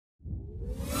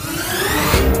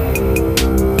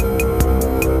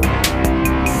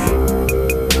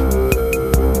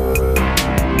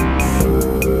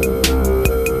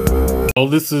Oh,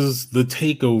 this is the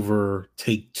takeover,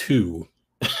 take two.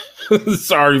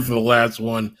 Sorry for the last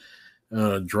one.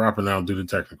 Dropping out due to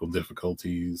technical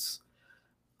difficulties.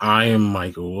 I am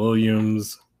Michael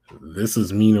Williams. This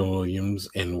is Mina Williams,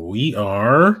 and we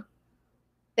are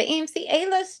the AMC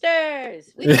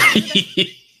A-listers.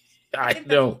 I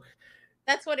know.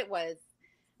 That's what it was.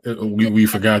 We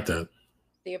forgot that.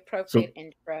 The appropriate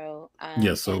intro.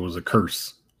 Yes, so it was a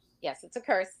curse. Yes, it's a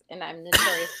curse, and I'm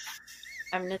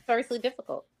notoriously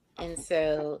difficult. And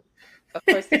so, of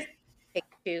course, this take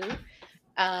two.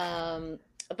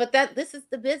 But this is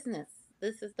the business.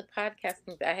 This is the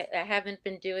podcasting. I haven't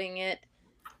been doing it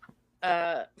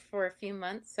for a few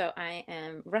months, so I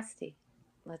am rusty.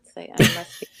 Let's say I'm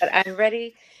rusty, but I'm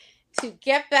ready to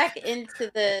get back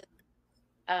into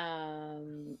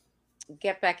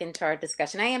our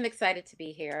discussion. I am excited to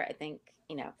be here. I think,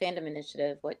 Fandom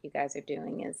Initiative, what you guys are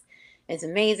doing is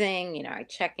amazing. I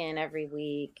check in every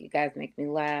week. You guys make me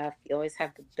laugh. You always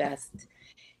have the best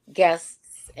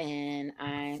guests, and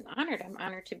I'm honored. I'm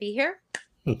honored to be here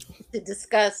to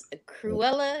discuss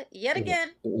Cruella yet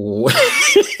again.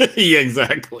 Yeah,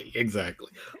 exactly.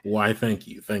 Why, thank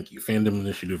you. Fandom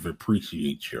Initiative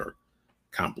appreciates your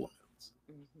compliments.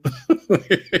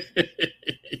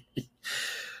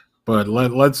 But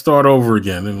let's start over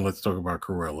again and let's talk about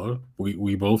Cruella.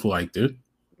 We both liked it.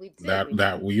 We did.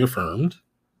 That we affirmed.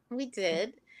 We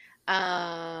did.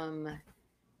 I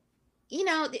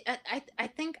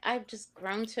think I've just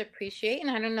grown to appreciate,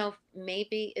 and I don't know if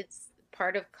maybe it's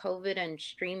part of COVID and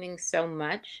streaming so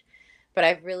much, but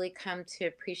I've really come to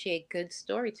appreciate good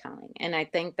storytelling. And I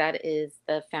think that is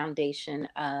the foundation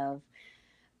of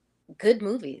good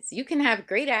movies. You can have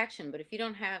great action, but if you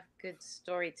don't have good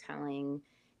storytelling,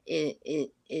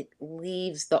 it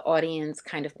leaves the audience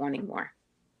kind of wanting more.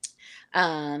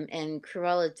 And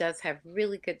Cruella does have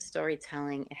really good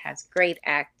storytelling. It has great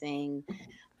acting.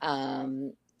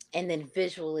 And then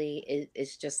visually,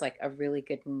 it's just like a really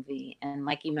good movie. And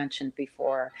like you mentioned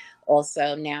before,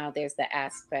 also now there's the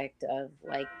aspect of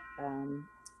like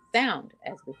sound,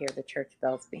 as we hear the church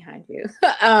bells behind you.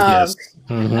 Yes.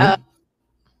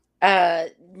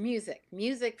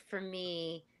 Music for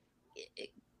me,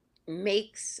 it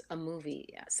makes a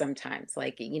movie sometimes.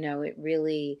 Like, it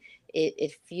really,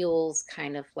 it fuels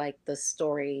kind of like the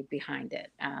story behind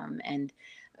it.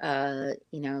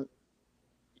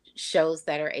 Shows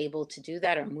that are able to do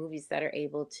that, or movies that are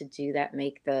able to do that,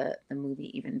 make the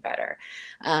movie even better.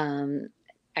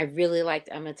 I really liked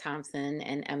Emma Thompson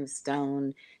and Emma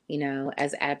Stone,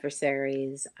 as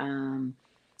adversaries.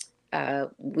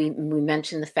 We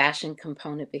mentioned the fashion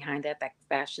component behind that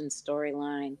fashion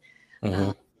storyline.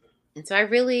 And so I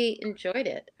really enjoyed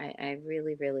it. I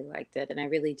really, really liked it. And I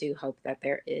really do hope that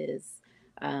there is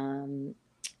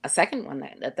a second one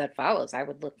that follows. I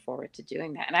would look forward to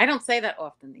doing that. And I don't say that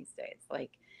often these days.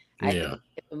 Like, I think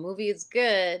if a movie is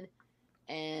good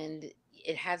and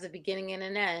it has a beginning and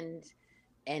an end,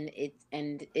 and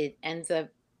it ends up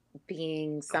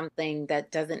being something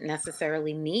that doesn't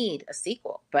necessarily need a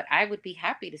sequel, but I would be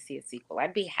happy to see a sequel.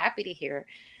 I'd be happy to hear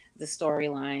the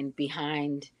storyline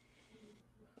behind,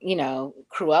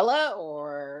 Cruella,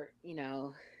 or,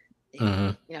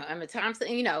 Emma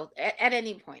Thompson, at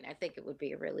any point. I think it would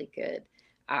be a really good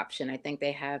option. I think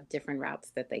they have different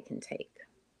routes that they can take.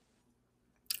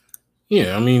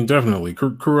 Yeah, I mean, definitely.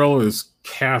 Cruella is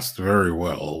cast very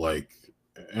well. Like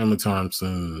Emma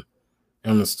Thompson,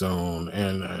 Emma Stone,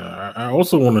 and I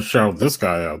also want to shout this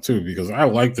guy out too, because I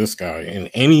like this guy in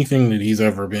anything that he's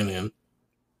ever been in.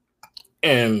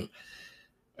 And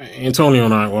Antonio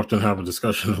and I often have a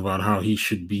discussion about how he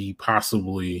should be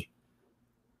possibly,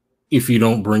 if you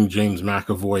don't bring James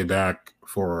McAvoy back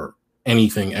for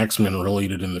anything X-Men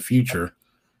related in the future,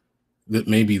 that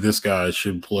maybe this guy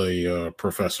should play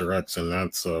Professor X, and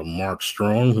that's Mark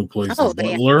Strong, who plays the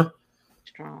butler.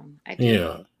 Strong. I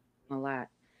do a lot.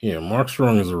 Yeah, Mark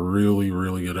Strong is a really,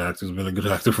 really good actor. He's been a good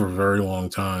actor for a very long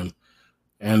time.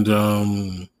 And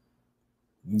I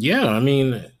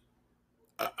mean,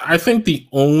 I think the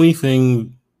only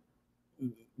thing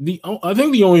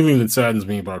that saddens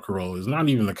me about Cruella is not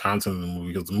even the content of the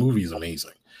movie, because the movie is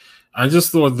amazing. I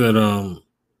just thought that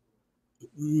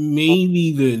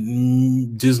maybe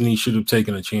that Disney should have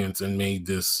taken a chance and made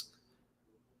this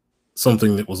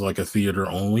something that was like a theater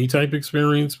only type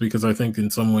experience, because I think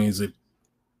in some ways the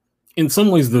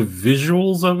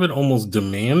visuals of it almost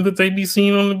demand that they be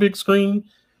seen on the big screen,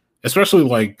 especially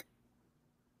like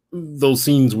those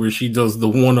scenes where she does the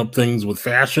one-up things with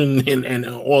fashion and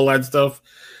all that stuff.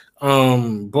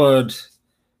 But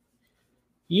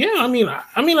yeah, I mean,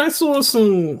 I saw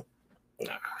some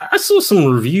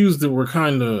reviews that were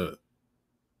kind of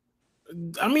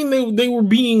I mean, they were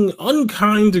being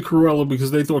unkind to Cruella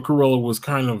because they thought Cruella was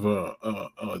kind of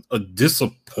a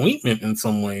disappointment in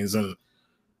some ways, and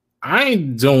I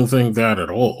don't think that at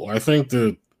all. I think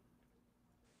that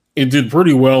it did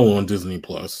pretty well on Disney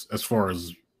Plus as far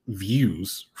as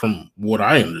views, from what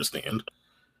I understand.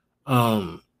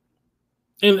 Um,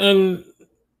 and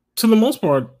to the most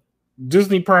part,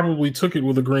 Disney probably took it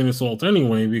with a grain of salt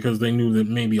anyway, because they knew that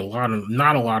maybe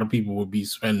not a lot of people would be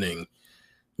spending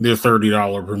their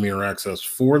 $30 premiere access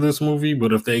for this movie.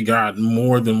 But if they got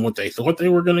more than what they thought they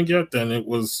were going to get, then it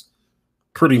was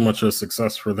pretty much a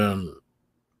success for them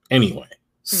anyway.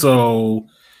 So,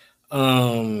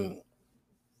 yeah,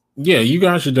 you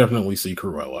guys should definitely see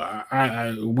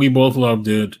Cruella. We both loved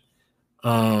it.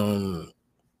 I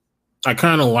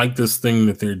kind of like this thing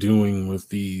that they're doing with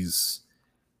these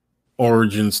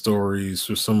origin stories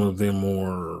for some of their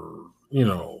more,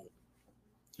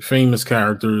 famous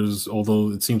characters, although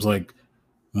it seems like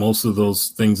most of those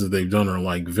things that they've done are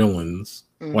like villains,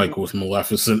 like with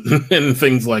Maleficent and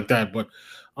things like that. But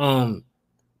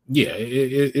yeah,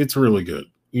 it's really good.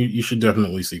 You should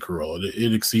definitely see Cruella.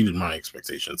 It exceeded my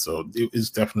expectations, so it is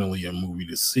definitely a movie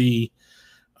to see.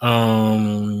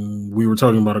 We were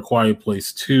talking about A Quiet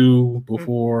Place 2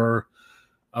 before.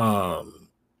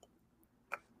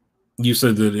 You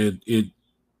said that it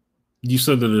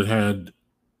had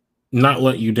not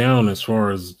let you down as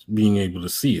far as being able to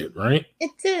see it, right?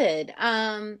 It did.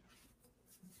 I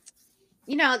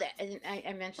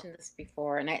mentioned this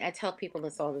before, and I tell people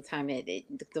this all the time.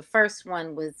 The first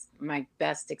one was my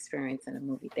best experience in a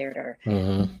movie theater.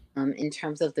 In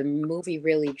terms of the movie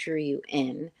really drew you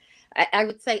in. I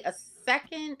would say a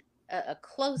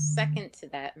close second to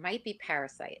that might be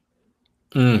Parasite.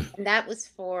 And that was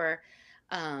for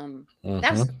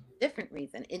that was a different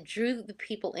reason. It drew the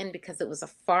people in because it was a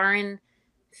foreign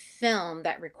film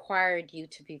that required you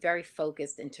to be very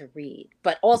focused and to read,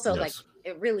 but also like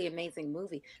a really amazing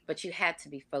movie, but you had to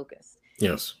be focused.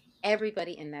 Yes.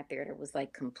 Everybody in that theater was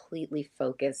like completely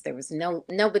focused. There was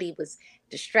nobody was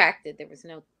distracted. There was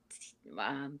no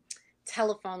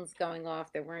telephones going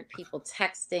off. There weren't people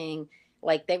texting.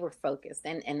 Like, they were focused.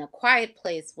 And A Quiet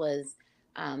Place was,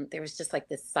 there was just like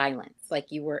this silence,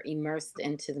 like you were immersed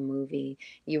into the movie.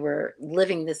 You were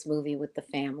living this movie with the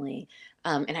family.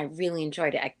 And I really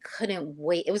enjoyed it. I couldn't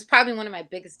wait. It was probably one of my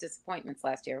biggest disappointments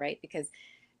last year, right? Because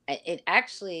it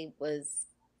actually was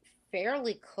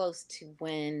fairly close to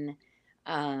when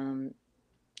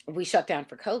we shut down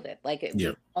for COVID. Like, it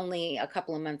was only a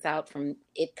couple of months out from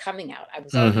it coming out. I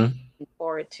was looking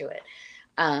forward to it.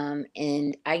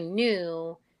 And I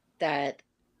knew that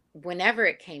whenever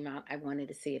it came out, I wanted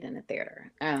to see it in a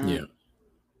theater. And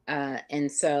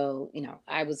so,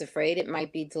 I was afraid it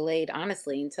might be delayed,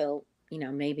 honestly, until,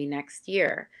 maybe next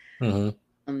year.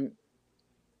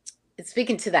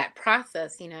 Speaking to that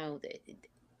process,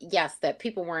 yes, that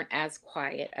people weren't as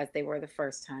quiet as they were the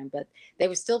first time, but they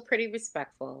were still pretty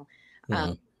respectful.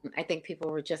 I think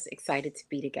people were just excited to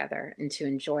be together and to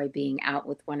enjoy being out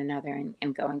with one another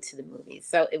and going to the movies.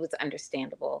 So it was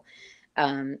understandable.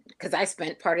 Because I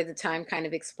spent part of the time kind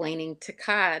of explaining to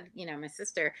Cod, my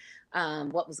sister,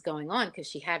 what was going on, because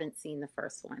she hadn't seen the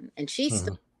first one and she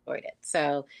still enjoyed it.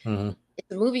 So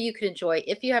it's a movie you could enjoy.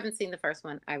 If you haven't seen the first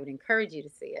one, I would encourage you to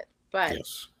see it. But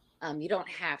you don't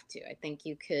have to. I think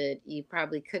you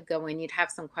probably could go in. You'd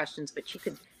have some questions, but you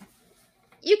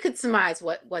could surmise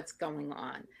what's going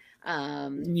on.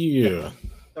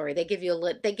 Story. They give you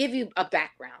a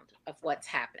background of what's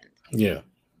happened.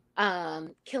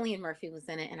 Cillian Murphy was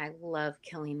in it, and I love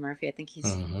Cillian Murphy. I think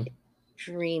he's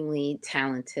extremely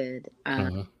talented.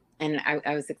 And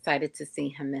I was excited to see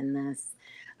him in this.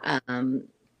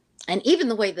 And even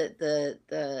the way that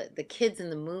the kids in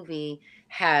the movie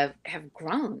have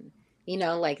grown,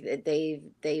 like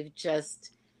they've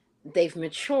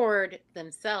matured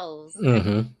themselves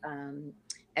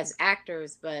as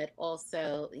actors, but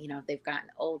also, they've gotten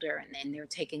older and they're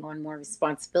taking on more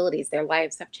responsibilities. Their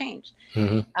lives have changed.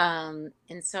 And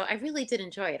so I really did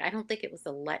enjoy it. I don't think it was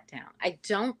a letdown. I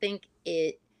don't think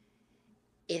it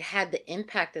had the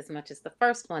impact as much as the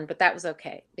first one, but that was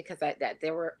okay, because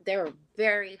there were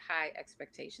very high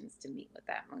expectations to meet with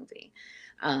that movie,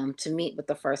 to meet with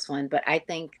the first one. But I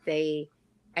think it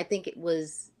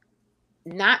was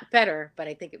not better, but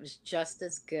I think it was just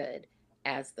as good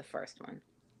as the first one.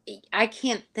 I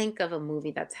can't think of a movie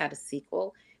that's had a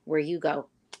sequel where you go,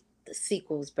 the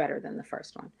sequel is better than the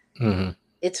first one.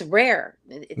 It's rare.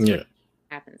 It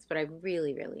happens, but I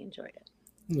really, really enjoyed it.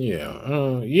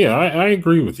 I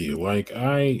agree with you. Like,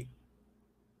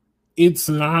 it's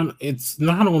not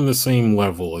on the same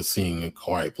level as seeing A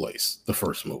Quiet Place, the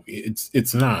first movie.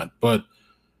 It's not, but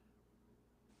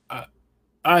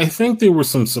I think there were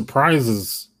some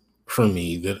surprises for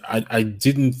me that I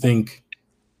didn't think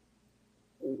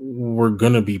were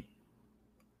gonna be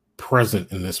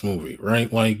present in this movie,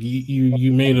 right? Like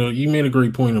you made a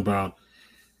great point about,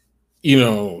 you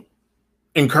know,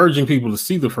 encouraging people to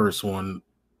see the first one,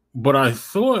 but I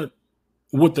thought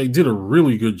what they did a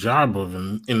really good job of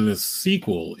in this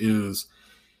sequel is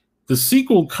the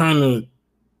sequel kind of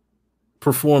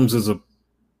performs as a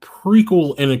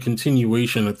prequel and a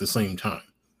continuation at the same time.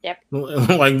 Yep.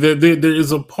 Like there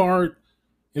is a part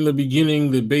in the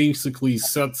beginning that basically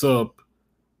sets up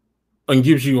and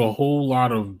gives you a whole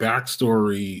lot of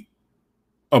backstory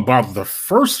about the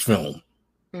first film.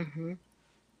 Mm-hmm.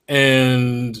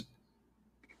 And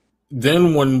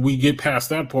then when we get past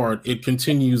that part, it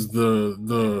continues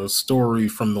the story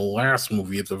from the last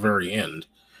movie at the very end.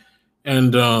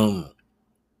 And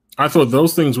I thought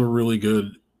those things were really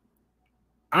good.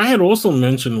 I had also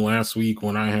mentioned last week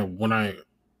when I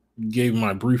gave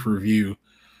my brief review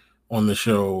on the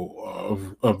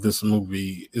show of this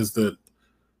movie is that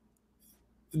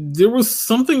there was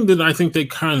something that I think they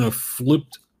kind of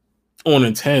flipped on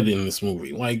its head in this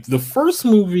movie. Like the first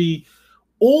movie,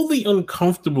 all the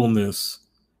uncomfortableness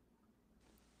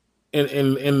and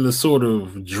the sort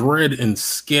of dread and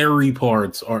scary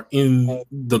parts are in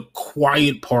the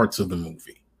quiet parts of the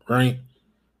movie, right?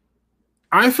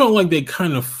 I felt like they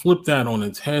kind of flipped that on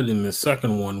its head in the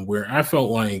second one, where I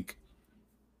felt like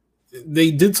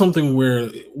they did something where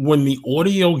when the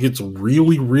audio gets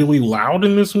really, really loud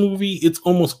in this movie, it's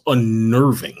almost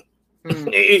unnerving.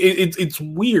 It's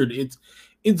weird.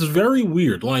 It's very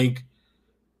weird. Like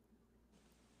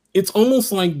it's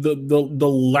almost like the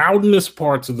loudness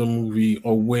parts of the movie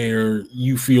are where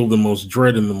you feel the most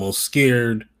dread and the most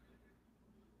scared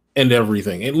and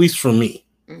everything, at least for me.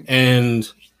 And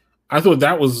I thought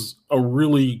that was a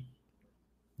really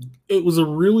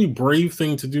brave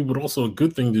thing to do, but also a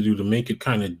good thing to do to make it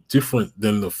kind of different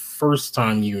than the first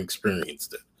time you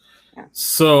experienced it. Yeah.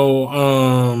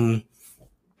 So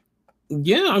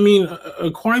yeah, I mean,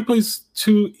 A Quiet Place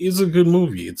 2 is a good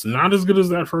movie. It's not as good as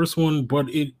that first one, but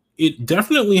it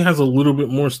definitely has a little bit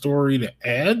more story to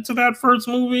add to that first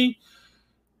movie.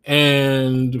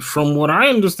 And from what I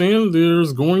understand,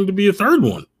 there's going to be a third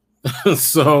one.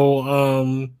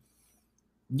 So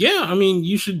yeah, I mean,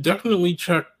 you should definitely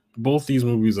check both these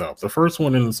movies out. The first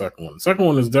one and the second one. The second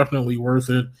one is definitely worth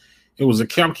it. It was a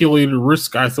calculated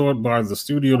risk, I thought, by the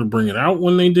studio to bring it out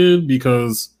when they did,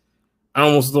 because I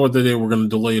almost thought that they were going to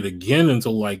delay it again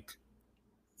until like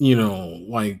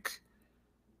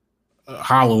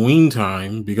Halloween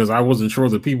time, because I wasn't sure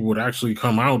that people would actually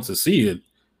come out to see it.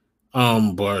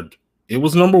 But it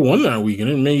was number one that week, and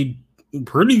it made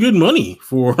pretty good money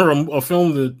for a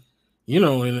film that,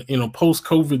 in a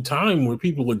post-COVID time where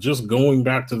people are just going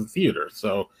back to the theater.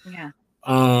 So yeah.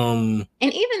 And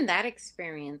even that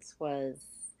experience was,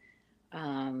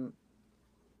 I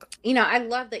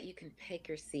love that you can pick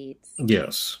your seats.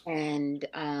 Yes. And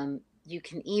you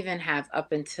can even have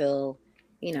up until,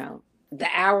 the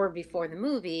hour before the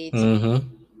movie to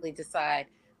decide,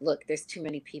 look, there's too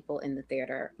many people in the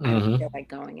theater. I don't feel like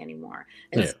going anymore.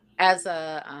 And so as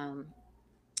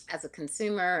a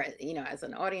consumer, as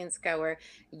an audience goer,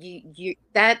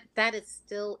 that is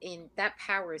still that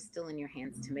power is still in your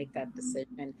hands to make that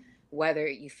decision, whether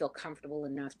you feel comfortable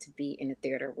enough to be in a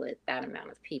theater with that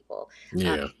amount of people.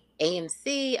 Yeah.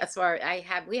 AMC, as far as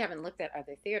we haven't looked at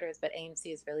other theaters, but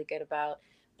AMC is really good about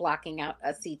blocking out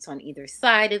seats on either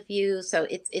side of you. So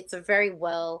it's a very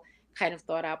well kind of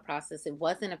thought out process. It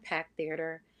wasn't a packed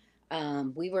theater.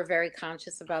 We were very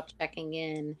conscious about checking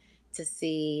in to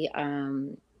see,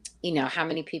 how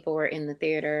many people were in the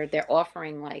theater. They're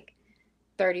offering like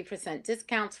 30%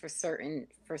 discounts for certain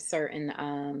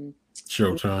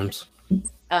showtimes.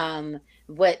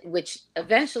 Which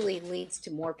eventually leads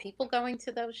to more people going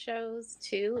to those shows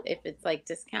too, if it's like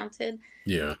discounted.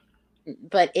 Yeah.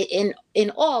 But in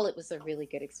all, it was a really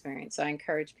good experience. So I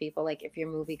encourage people, like, if you're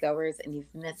moviegoers and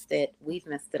you've missed it, we've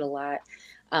missed it a lot.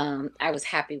 I was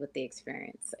happy with the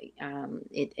experience.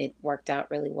 It worked out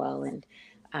really well, and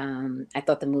I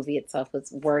thought the movie itself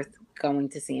was worth going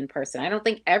to see in person. I don't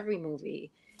think every movie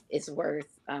is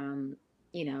worth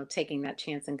taking that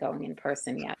chance and going in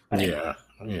person yet. But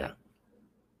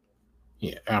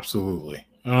yeah, absolutely.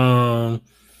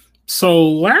 So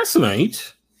last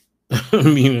night,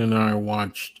 Mina and I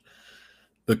watched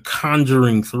The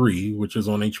Conjuring 3, which is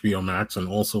on HBO Max and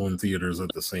also in theaters at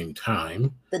the same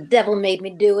time. The devil made me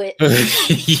do it.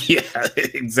 Yeah,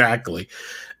 exactly.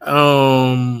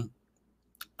 Her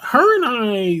and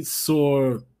I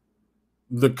saw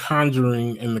The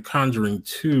Conjuring and The Conjuring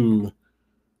 2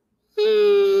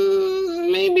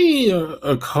 maybe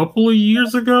a couple of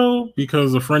years ago,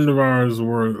 because a friend of ours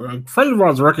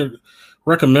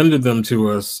recommended them to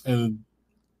us, and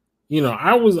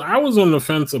I was on the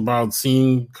fence about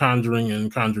seeing Conjuring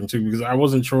and Conjuring 2 because I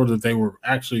wasn't sure that they were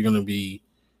actually going to be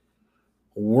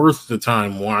worth the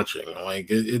time watching. Like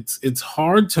it's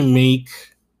hard to make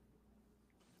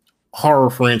horror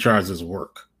franchises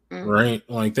work, right?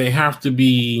 Like they have to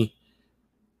be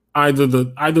either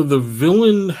the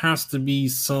villain has to be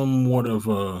somewhat of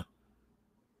a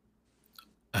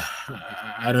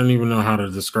I don't even know how to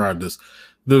describe this.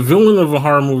 The villain of a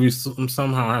horror movie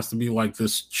somehow has to be like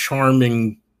this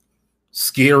charming,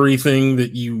 scary thing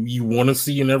that you want to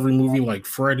see in every movie, like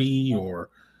Freddy or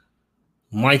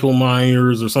Michael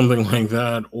Myers or something like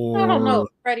that. Or I don't know if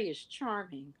Freddy is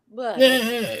charming, but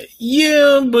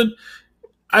yeah, but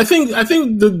I think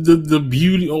the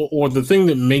beauty or the thing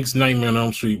that makes Nightmare on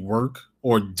Elm Street work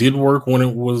or did work when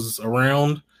it was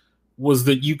around was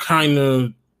that you kind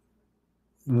of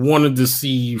wanted to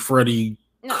see Freddy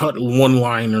cut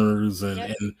one-liners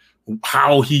and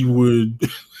how he would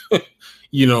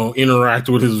interact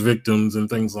with his victims and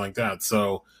things like that.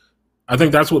 So I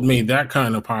think that's what made that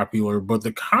kind of popular. But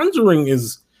The Conjuring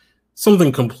is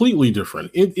something completely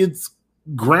different. It's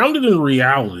grounded in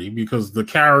reality because the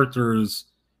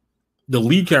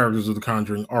lead characters of The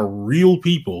Conjuring are real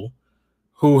people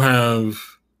who have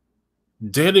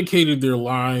dedicated their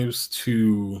lives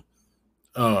to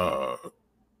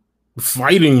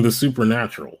fighting the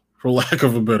supernatural, for lack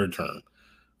of a better term.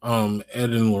 Ed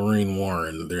and Lorraine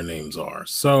Warren, their names are.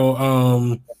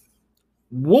 So,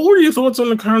 what were your thoughts on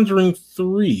The Conjuring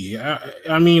 3?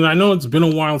 I mean, I know it's been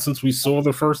a while since we saw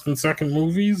the first and second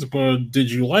movies, but did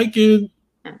you like it?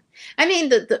 I mean,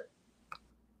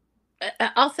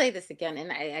 I'll say this again,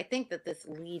 and I think that this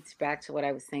leads back to what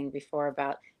I was saying before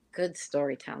about good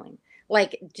storytelling.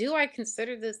 Like, do I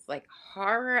consider this like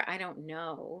horror? I don't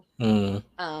know.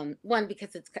 One,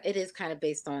 because it is kind of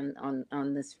based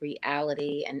on this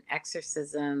reality and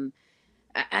exorcism.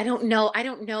 I don't know. I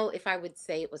don't know if I would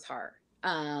say it was horror.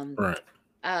 Right.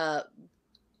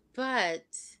 But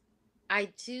I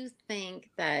do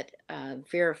think that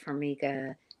Vera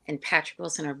Farmiga and Patrick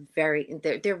Wilson are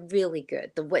they're really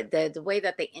good. The way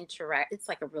that they interact, it's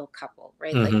like a real couple,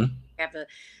 right? Like have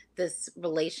this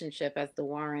relationship as the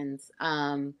Warrens.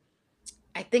 I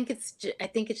think it's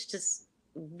just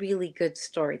really good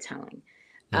storytelling.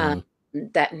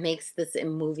 That makes this a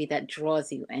movie that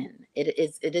draws you in. It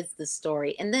is the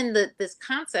story, and then this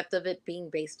concept of it being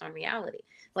based on reality.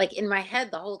 Like in my head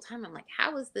the whole time, I'm like,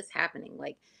 how is this happening?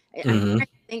 Like I'm trying to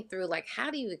think through, like, how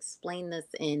do you explain this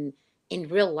in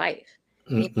real life?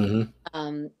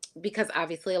 Because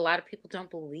obviously a lot of people don't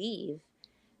believe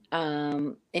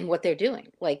in what they're doing.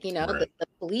 Like, right. the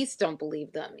police don't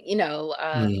believe them.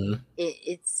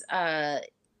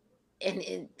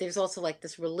 There's also like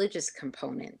this religious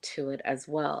component to it as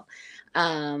well.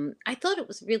 I thought it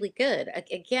was really good.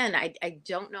 Again, I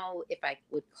don't know if I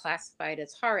would classify it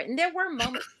as horror. And there were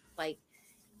moments like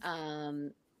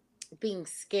being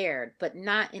scared, but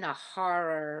not in a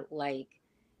horror like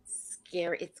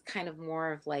scare. It's kind of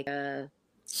more of like a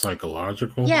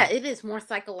psychological. Yeah, it is more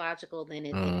psychological than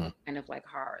it is kind of like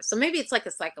horror. So maybe it's like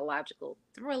a psychological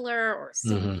thriller or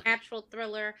supernatural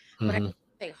thriller, but I don't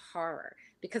say horror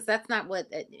because that's not what.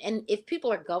 And if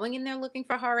people are going in there looking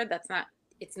for horror, it's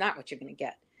not what you're going to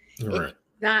get. Right.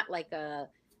 It's not like a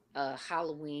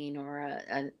Halloween or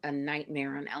a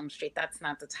Nightmare on Elm Street. That's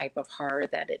not the type of horror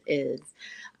that it is.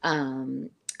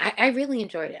 I really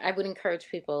enjoyed it. I would encourage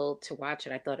people to watch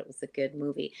it. I thought it was a good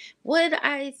movie. Would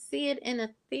I see it in a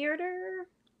theater?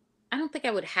 I don't think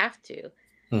I would have to.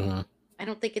 I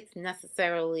don't think it's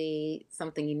necessarily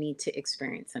something you need to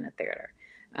experience in a theater.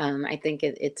 I think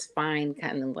it's fine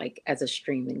kind of like as a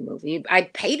streaming movie.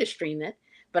 I'd pay to stream it,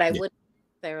 but I wouldn't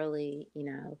necessarily,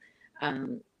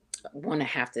 want to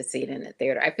have to see it in a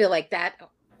theater. I feel like that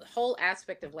whole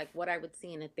aspect of like what I would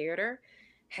see in a theater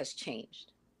has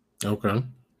changed. Okay.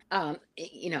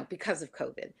 Because of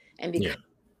COVID and because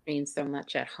I stream so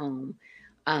much at home.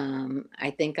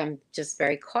 I think I'm just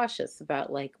very cautious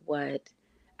about like what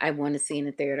I want to see in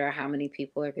a theater, how many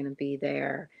people are going to be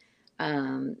there.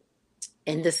 And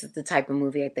this is the type of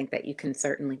movie I think that you can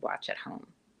certainly watch at home.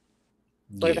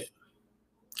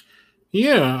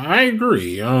 Yeah, I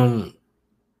agree. I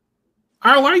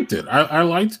liked it. I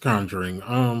liked Conjuring.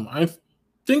 I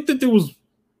think that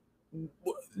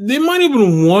there might have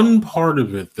been one part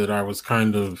of it that I was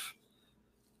kind of,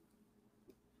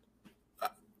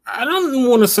 I don't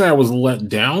want to say I was let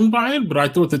down by it, but I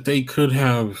thought that they could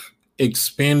have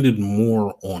expanded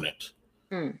more on it.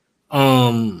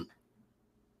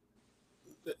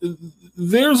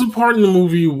 there's a part in the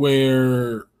movie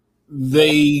where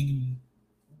they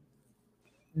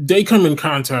they come in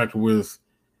contact with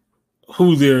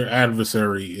who their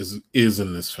adversary is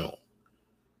in this film.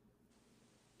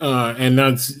 And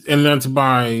that's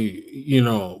by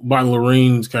by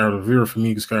Lorraine's character, Vera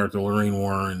Farmiga's character, Lorraine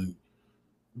Warren,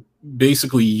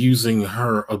 basically using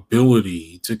her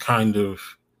ability to kind of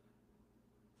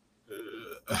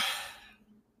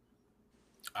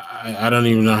I don't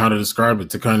even know how to describe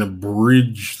it, to kind of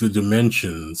bridge the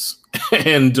dimensions.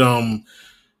 And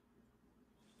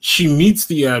she meets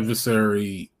the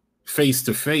adversary face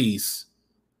to face,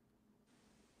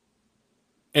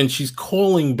 and she's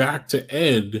calling back to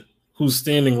Ed, who's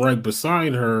standing right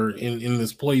beside her in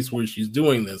this place where she's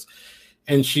doing this.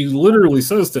 And she literally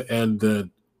says to Ed that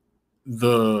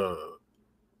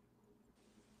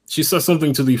she says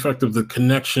something to the effect of the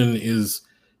connection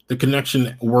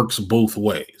works both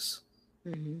ways.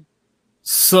 Mm-hmm.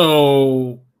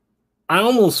 So I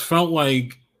almost felt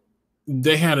like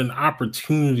they had an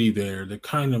opportunity there to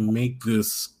kind of make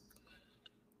this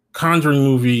Conjuring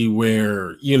movie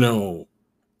where,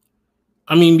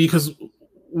 because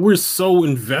we're so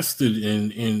invested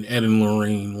in Ed and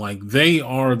Lorraine, like they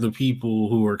are the people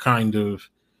who are kind of,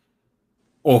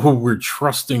 or who we're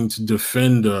trusting to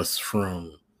defend us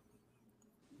from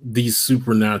these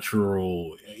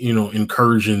supernatural,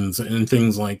 incursions and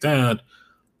things like that.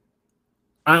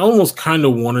 I almost kind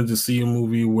of wanted to see a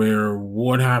movie where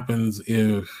what happens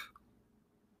if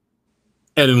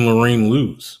Ed and Lorraine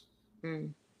lose?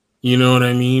 Mm. You know what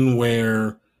I mean?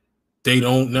 Where they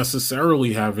don't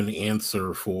necessarily have an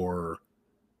answer for,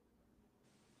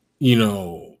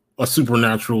 a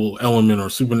supernatural element or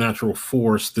supernatural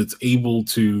force that's able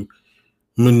to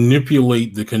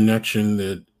manipulate the connection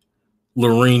that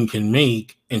Lorraine can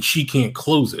make, and she can't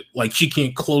close it. Like she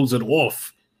can't close it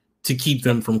off to keep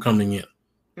them from coming in.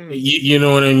 Mm. You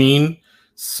know what I mean?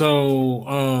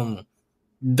 So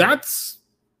that's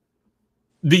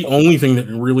the only thing that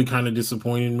really kind of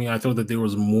disappointed me. I thought that there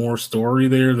was more story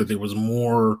there, that there was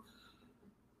more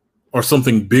or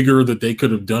something bigger that they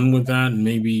could have done with that, and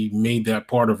maybe made that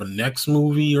part of a next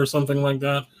movie or something like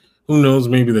that. Who knows?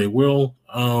 Maybe they will.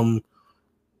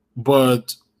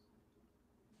 But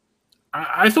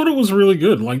I thought it was really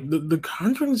good. Like the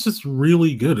Conjuring is just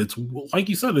really good. It's like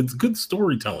you said, it's good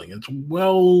storytelling. It's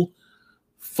well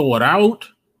thought out.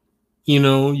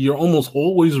 You're almost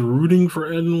always rooting for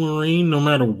Ed and Lorraine, no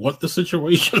matter what the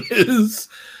situation is.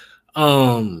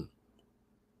 I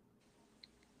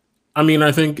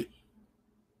think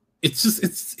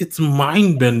it's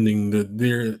mind bending that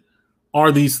there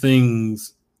are these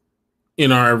things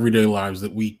in our everyday lives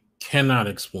that we cannot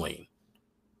explain.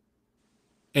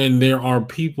 And there are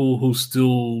people who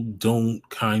still don't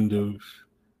kind of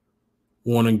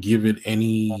want to give it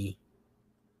any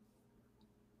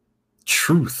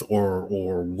truth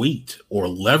or weight or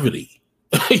levity.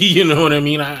 You know what I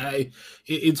mean?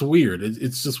 It's weird.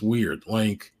 It's just weird.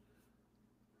 Like,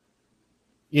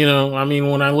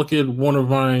 when I look at one of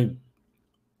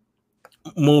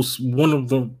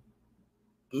the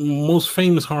most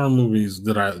famous horror movies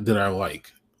that I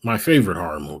like, my favorite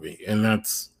horror movie, and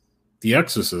that's The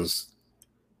Exorcist.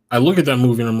 I look at that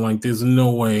movie and I'm like, there's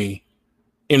no way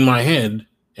in my head,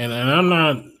 and I'm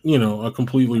not, a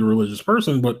completely religious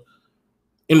person, but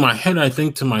in my head, I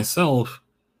think to myself,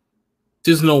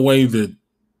 there's no way that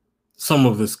some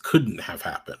of this couldn't have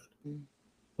happened.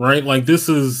 Right? Like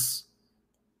there's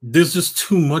just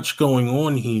too much going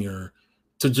on here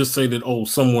to just say that, oh,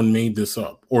 someone made this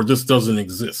up or this doesn't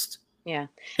exist. Yeah.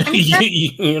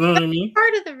 You know what I mean?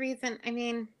 Part of the reason,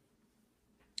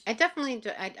 I definitely do,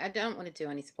 I don't want to do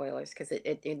any spoilers because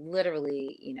it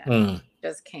literally,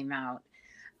 just came out.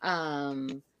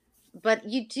 But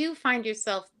you do find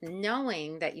yourself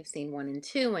knowing that you've seen 1 and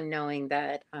 2 and knowing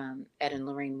that Ed and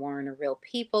Lorraine Warren are real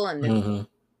people and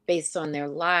based on their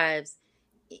lives.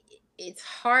 It's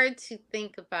hard to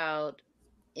think about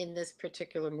in this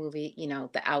particular movie,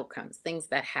 the outcomes, things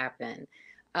that happen,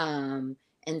 and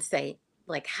say,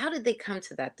 like, how did they come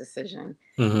to that decision?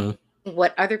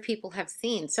 What other people have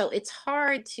seen. So it's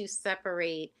hard to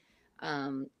separate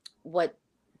what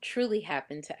truly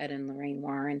happened to Ed and Lorraine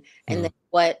Warren and then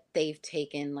what they've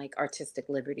taken like artistic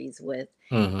liberties with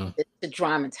to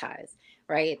dramatize,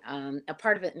 right? A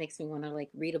part of it makes me want to like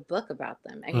read a book about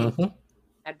them.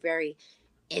 Had very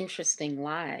interesting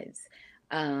lives.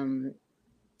 And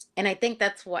I think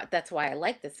that's why I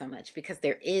like this so much, because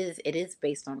it is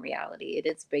based on reality. It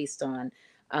is based on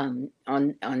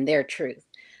their truth.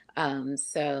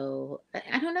 So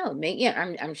I don't know.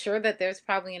 I'm sure that there's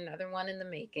probably another one in the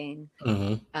making.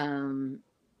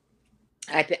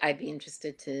 I'd be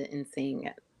interested in seeing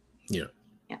it. Yeah.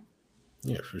 Yeah.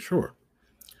 Yeah, for sure.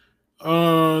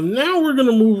 Now we're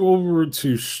gonna move over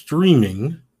to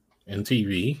streaming and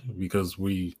TV because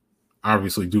we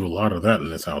obviously do a lot of that in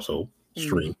this household.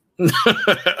 Stream.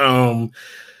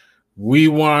 We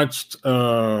watched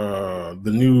the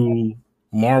new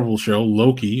Marvel show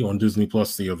Loki on Disney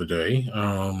Plus the other day.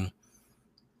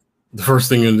 The first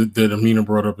thing that Amina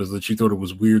brought up is that she thought it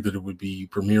was weird that it would be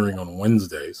premiering on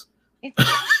Wednesdays.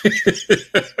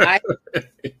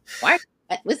 Why?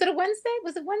 Was it a Wednesday?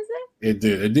 Was it Wednesday? It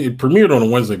did. It premiered on a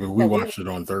Wednesday, but we watched it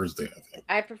on Thursday, I think.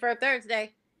 I prefer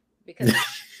Thursday because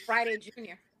it's Friday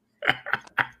Junior.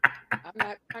 I'm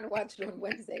not trying to watch it on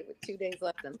Wednesday with 2 days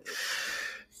left.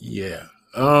 Yeah.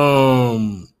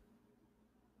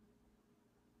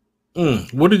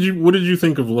 What did you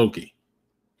think of Loki?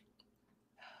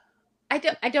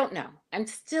 I don't know. I'm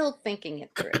still thinking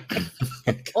it through.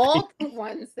 All the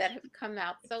ones that have come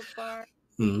out so far,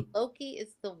 Loki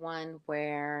is the one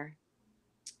where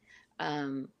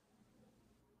you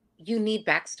need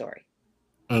backstory.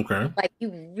 Okay. Like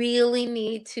you really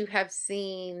need to have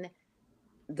seen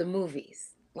the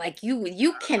movies. Like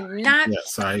you cannot.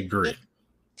 Yes, I agree.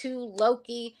 To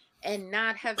Loki and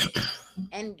not have seen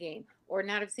Endgame or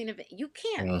not have seen it. You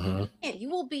can't. You can't. You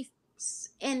will be.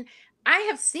 And I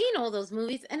have seen all those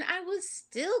movies, and I was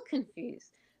still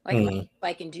confused.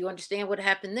 Like, and do you understand what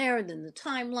happened there? And then the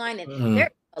timeline, and there's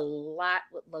a lot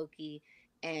with Loki,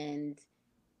 and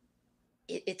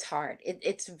it's hard.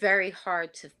 It's very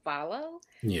hard to follow.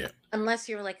 Yeah. Unless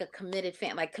you're like a committed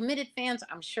fan. Like committed fans,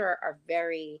 I'm sure are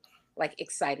very like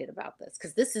excited about this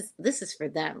because this is for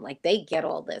them. Like they get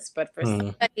all this. But for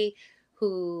somebody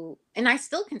who, and I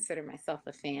still consider myself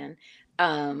a fan,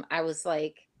 I was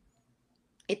like,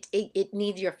 it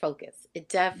needs your focus. It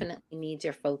definitely needs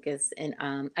your focus. And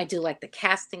I do like the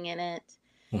casting in it.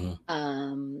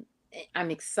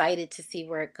 I'm excited to see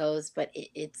where it goes, but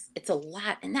it's a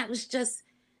lot. And that was just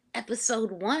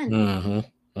episode 1.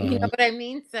 You know what I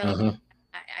mean? So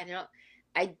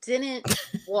I didn't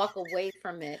walk away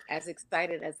from it as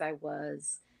excited as I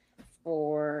was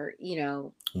for,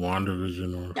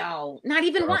 WandaVision. No, not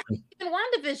even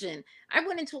WandaVision. I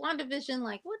went into WandaVision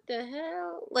like, what the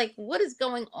hell? Like, what is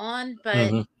going on?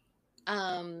 But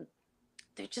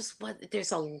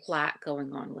there's a lot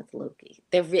going on with Loki.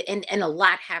 And a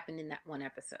lot happened in that one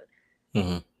episode.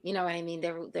 You know what I mean?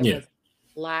 There was a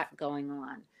lot going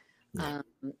on.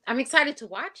 I'm excited to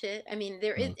watch it. I mean,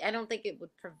 I don't think it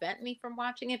would prevent me from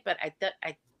watching it, but I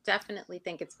definitely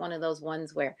think it's one of those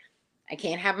ones where I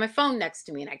can't have my phone next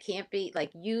to me and I can't be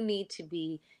like, you need to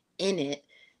be in it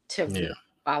to really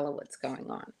follow what's going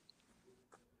on.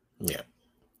 Yeah.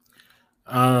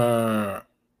 I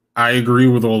agree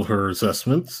with all her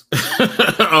assessments.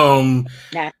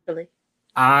 Naturally.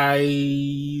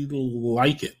 I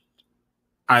like it.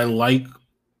 I like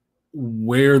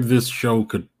where this show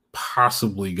could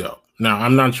possibly go. Now,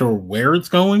 I'm not sure where it's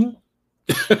going.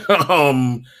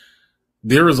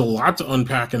 There is a lot to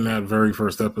unpack in that very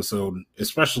first episode,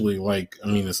 especially like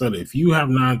Amina said, if you have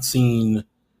not seen,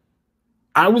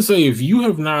 I would say if you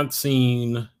have not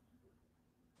seen,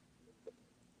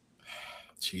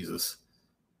 Jesus,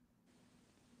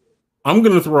 I'm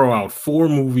going to throw out 4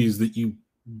 movies that you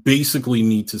basically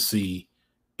need to see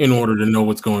in order to know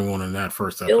what's going on in that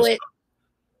first episode. Do it.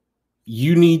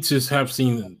 You need to have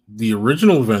seen the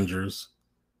original Avengers.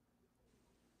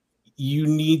 You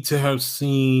need to have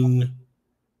seen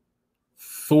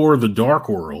Thor: The Dark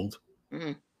World.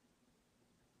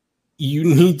 You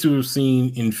need to have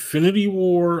seen Infinity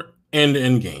War and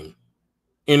Endgame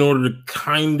in order to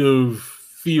kind of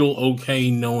feel okay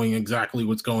knowing exactly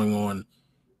what's going on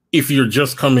if you're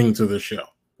just coming to the show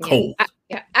cold.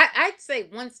 I'd say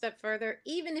one step further.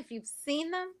 Even if you've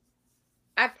seen them,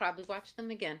 I'd probably watch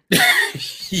them again.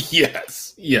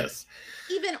 Yes.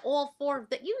 Even all 4 of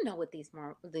that, what these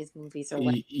movies are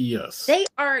like. Yes. They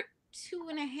are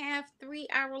 2.5, 3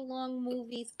 hour long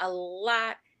movies. A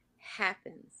lot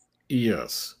happens.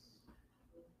 Yes.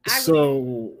 I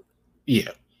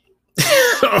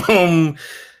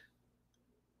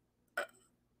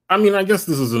guess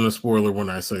this isn't a spoiler when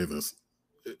I say this.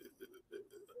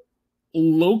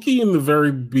 Loki in the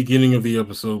very beginning of the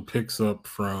episode picks up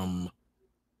from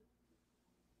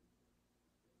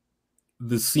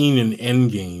the scene in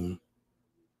Endgame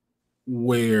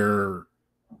where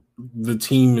the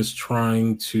team is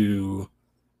trying to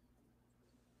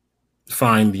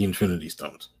find the Infinity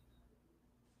Stones.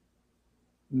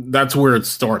 That's where it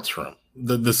starts from.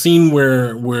 The scene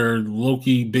where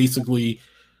Loki basically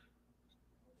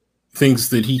thinks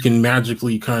that he can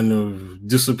magically kind of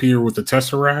disappear with the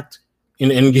Tesseract in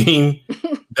Endgame.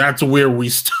 That's where we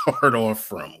start off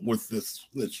from with this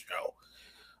show.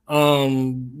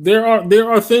 There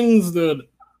are things that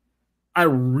I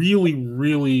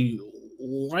really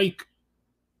like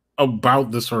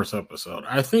about this first episode.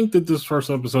 I think that this first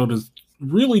episode is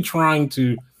really trying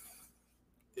to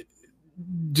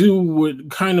do what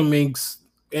kind of makes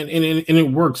and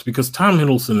it works because Tom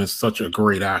Hiddleston is such a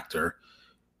great actor.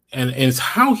 And it's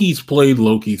how he's played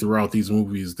Loki throughout these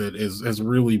movies that has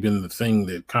really been the thing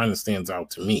that kind of stands out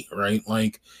to me, right?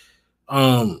 Like,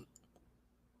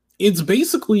 it's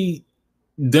basically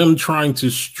them trying to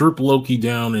strip Loki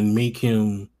down and make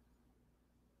him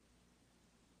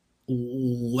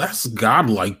less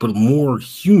godlike, but more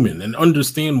human, and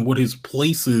understand what his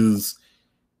place is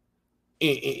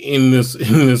in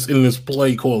this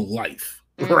play called life,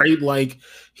 right? Like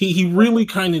he really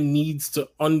kind of needs to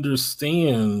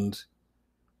understand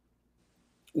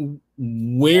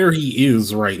where he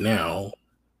is right now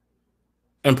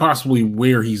and possibly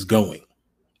where he's going.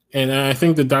 And I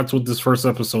think that that's what this first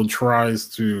episode tries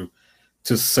to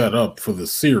set up for the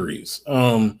series.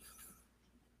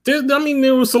 There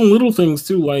were some little things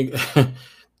too, like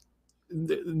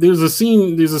there's a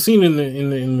scene in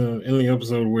the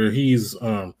episode where he's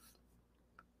on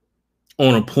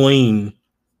a plane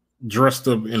dressed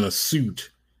up in a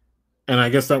suit, and I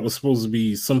guess that was supposed to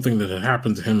be something that had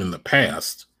happened to him in the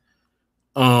past.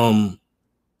 I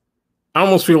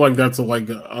almost feel like that's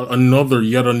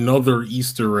yet another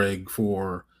Easter egg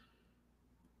for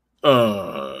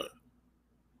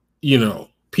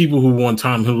people who want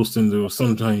Tom Hiddleston to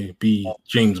sometime be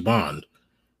James Bond,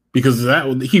 because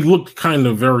he looked kind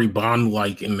of very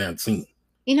Bond-like in that scene.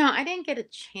 I didn't get a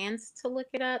chance to look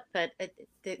it up, but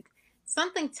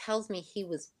something tells me he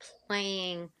was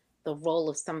playing the role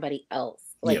of somebody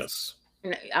else. Yes.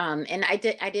 And I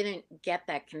didn't get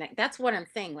that connect. That's what I'm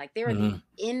saying. Like there are these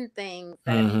in things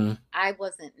that I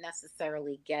wasn't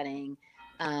necessarily getting.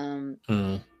 I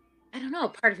don't know.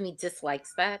 Part of me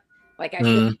dislikes that. Like I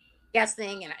feel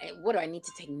guessing, and what do I need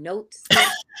to take notes? I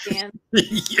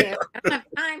don't have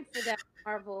time for that,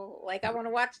 Marvel. Like I want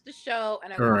to watch the show,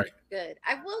 and I want it good.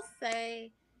 I will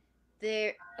say,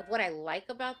 what I like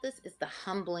about this is the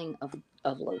humbling of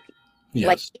Loki. Yes.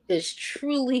 Like it is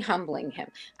truly humbling him.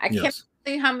 I can't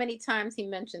see how many times he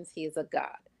mentions he is a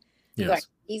god. Yes. Like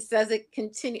he says it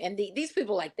continue, and these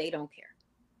people they don't care.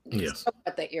 Yes. So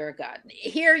that you're a god.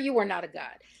 Here you are not a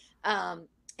god.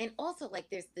 And also like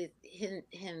there's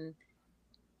him.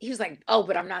 He was like, oh,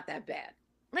 but I'm not that bad.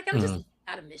 Like I'm just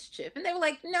out of mischief. And they were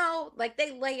like, no, like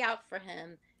they lay out for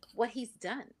him what he's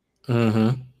done.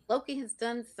 Loki has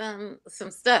done some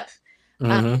stuff.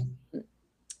 And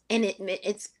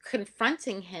it's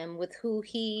confronting him with who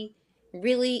he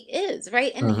really is,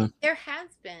 right? And there has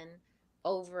been,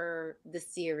 over the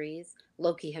series,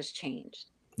 Loki has changed.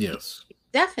 Yes. He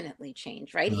definitely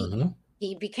changed, right?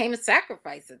 He became a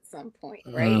sacrifice at some point,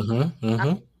 right?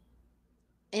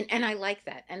 And I like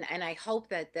that. And I hope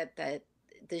that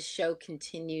this show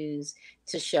continues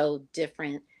to show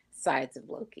different sides of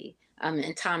Loki.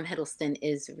 And Tom Hiddleston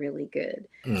is really good.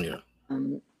 Yeah.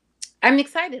 I'm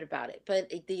excited about it,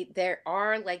 but there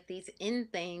are like these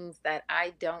things that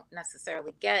I don't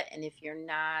necessarily get. And if you're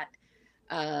not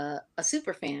a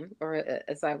super fan, or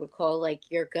as I would call, like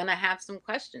you're gonna have some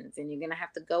questions, and you're gonna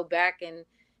have to go back and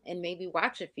maybe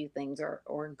watch a few things,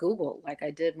 or Google, like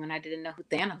I did when I didn't know who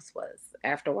Thanos was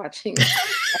after watching.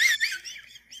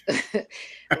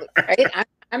 Right?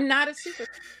 I'm not a super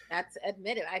fan. That's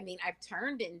admitted. I mean, I've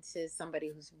turned into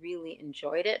somebody who's really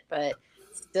enjoyed it, but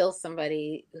still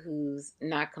somebody who's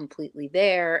not completely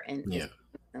there and is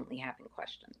constantly having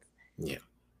questions. Yeah.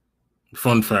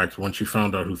 Fun fact, once you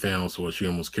found out who Thanos was, she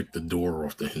almost kicked the door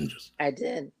off the hinges. I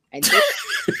did. When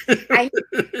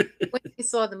we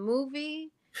saw the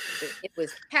movie, it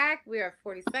was packed. We were at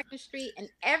 42nd Street, and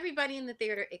everybody in the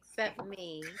theater except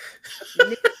me knew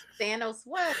who Thanos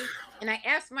was. And I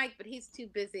asked Mike, but he's too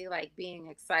busy like being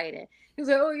excited. He was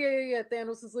like, oh yeah,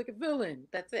 Thanos is like a villain.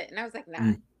 That's it. And I was like,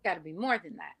 nah, got to be more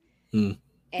than that.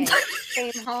 And I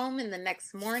came home, and the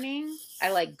next morning I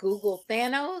like Google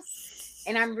Thanos,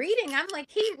 and I'm reading. I'm like,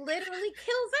 he literally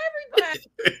kills everybody.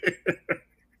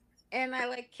 And I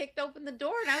like kicked open the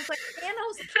door, and I was like,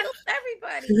 Thanos kills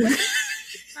everybody.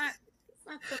 It's not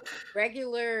some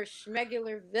regular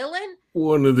schmegular villain.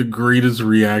 One of the greatest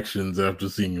reactions after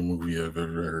seeing a movie I've ever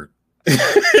heard.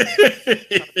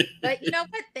 But you know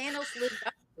what? Thanos lived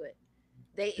up to it.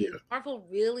 Marvel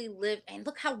really lived, and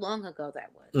look how long ago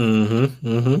that was.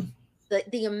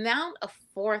 The amount of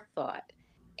forethought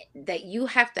that you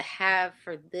have to have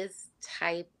for this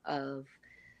type of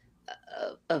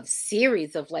of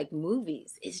series of like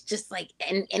movies. It's just like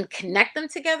and connect them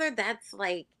together. That's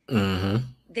like Mm-hmm.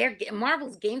 their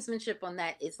Marvel's gamesmanship on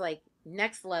that is like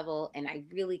next level, and I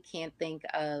really can't think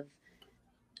of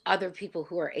other people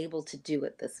who are able to do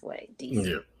it this way.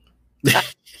 DC. Yeah.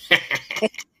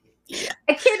 Yeah.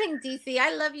 I'm kidding, DC.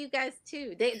 I love you guys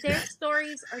too. Their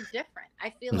stories are different.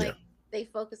 I feel Yeah. like they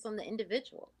focus on the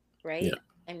individual, Yeah. right?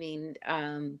 I mean,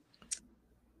 and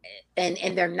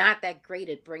they're not that great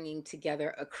at bringing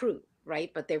together a crew,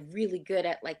 right? But they're really good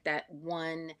at like that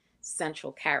one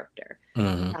central character.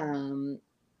 Mm-hmm.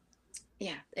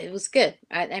 Yeah, it was good.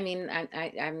 I mean,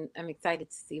 I'm excited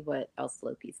to see what else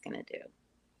Loki's gonna do.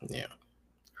 Yeah,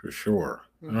 for sure.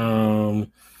 Mhm.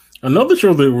 Another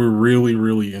show that we're really,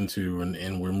 really into,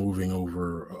 and we're moving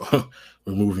over,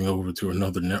 we're moving over to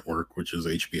another network, which is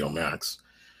HBO Max.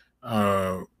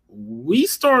 We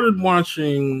started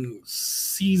watching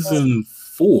season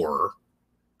 4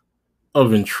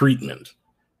 of Entreatment.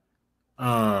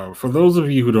 For those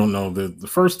of you who don't know, the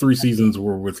first 3 seasons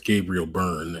were with Gabriel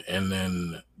Byrne, and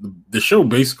then the show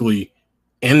basically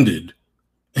ended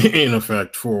in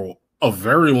effect for a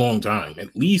very long time.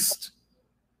 At least,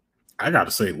 I got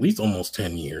to say, at least almost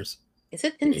 10 years, Is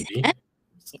it maybe. intense?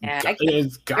 Yeah,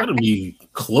 It's got you're to be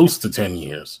close to 10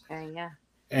 years. right. Yeah.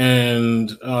 And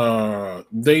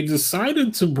they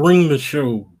decided to bring the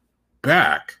show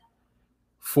back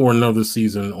for another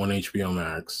season on HBO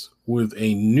Max with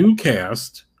a new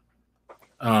cast.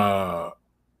 Uzo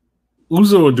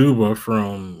Aduba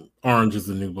from Orange is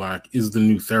the New Black is the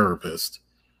new therapist.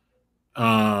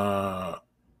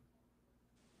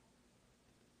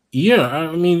 Yeah,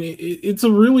 I mean, it's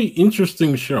a really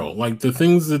interesting show. Like the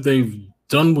things that they've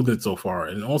done with it so far,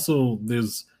 and also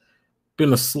there's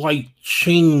been a slight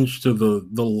change to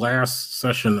the last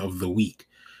session of the week.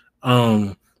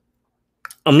 Amin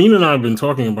and I have been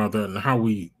talking about that and how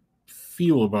we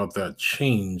feel about that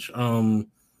change.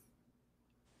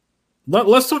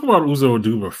 Let's talk about Uzo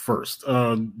Aduba first.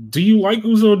 Do you like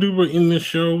Uzo Aduba in this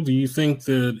show? Do you think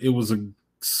that it was a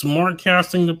smart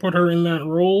casting to put her in that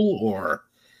role, or?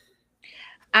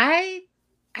 I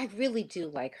really do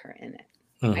like her in it.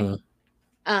 Mm-hmm.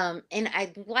 And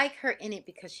I like her in it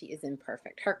because she is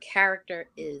imperfect. Her character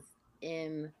is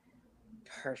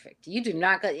imperfect. You do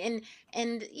not go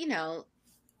and you know,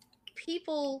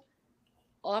 people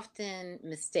often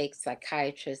mistake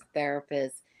psychiatrists,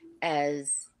 therapists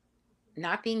as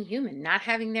not being human, not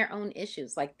having their own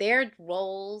issues. Like their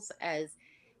roles as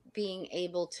being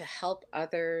able to help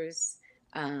others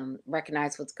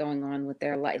recognize what's going on with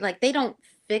their life. Like they don't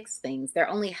fix things. They're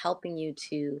only helping you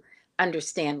to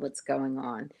understand what's going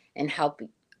on and help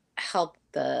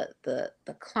the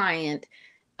client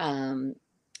um,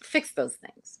 fix those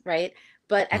things, right?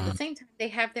 But at the same time, they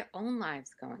have their own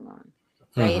lives going on,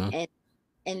 right? Mm-hmm.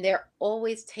 And they're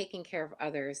always taking care of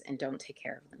others and don't take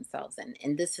care of themselves.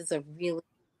 And this is a really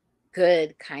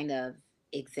good kind of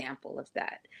example of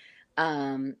that.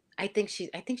 I think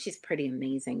she's pretty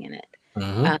amazing in it.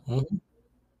 Uh, Mm-hmm.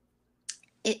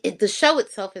 the show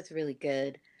itself is really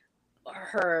good.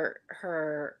 Her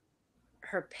her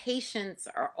patients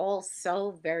are all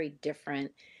so very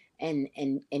different and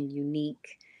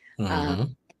unique. Um, Mm-hmm.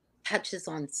 touches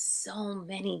on so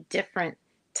many different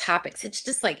topics. It's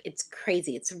just like it's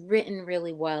crazy. It's written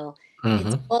really well. It's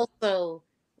Mm-hmm. also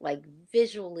like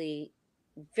visually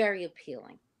very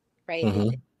appealing, right? Mm-hmm.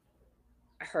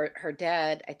 Her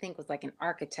dad, I think, was like an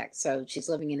architect, so she's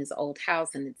living in his old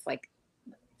house, and it's like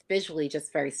visually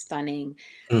just very stunning.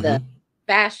 The Mm-hmm.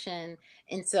 fashion,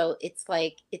 and so it's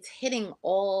like it's hitting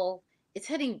all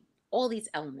these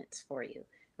elements for you,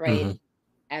 right? Mm-hmm.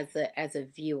 As a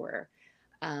viewer.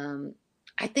 Um,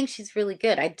 I think she's really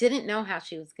good. I didn't know how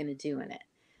she was going to do in it.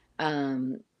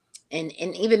 Um, and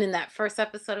even in that first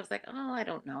episode, I was like, oh, I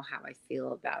don't know how I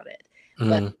feel about it.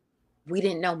 But Mm-hmm. we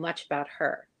didn't know much about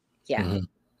her yet.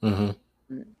 Mm-hmm.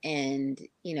 Mm-hmm. And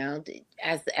you know,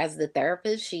 as the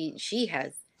therapist, she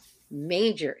has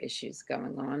major issues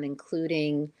going on,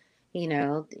 including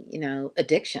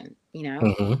addiction.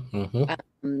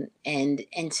 Mm-hmm.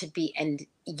 And to be and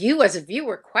you as a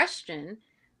viewer question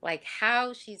like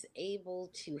how she's able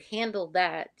to handle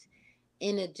that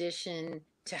in addition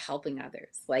to helping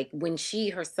others like when she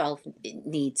herself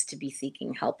needs to be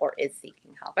seeking help or is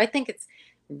seeking help. I think it's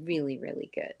really really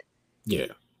good. Yeah.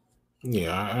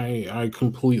 Yeah, I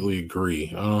completely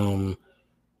agree. I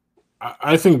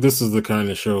think this is the kind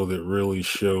of show that really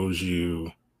shows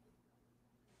you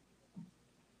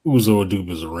Uzo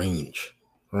Aduba's range,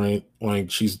 right?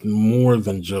 Like she's more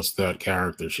than just that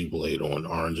character she played on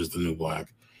Orange is the New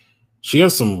Black. She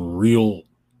has some real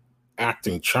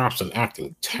acting chops and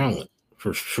acting talent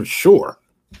for sure.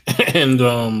 And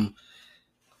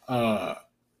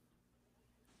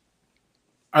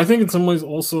I think in some ways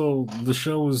also the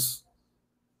show is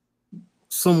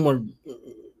somewhat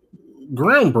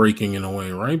groundbreaking in a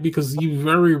way, right? Because you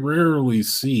very rarely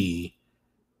see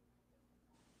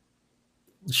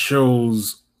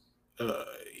shows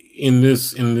in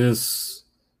this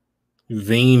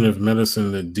vein of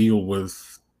medicine that deal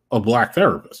with a Black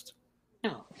therapist.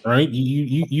 No. Right?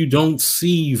 You don't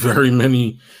see very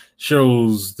many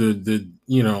shows that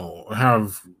you know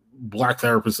have Black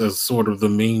therapists as sort of the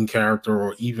main character,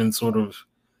 or even sort of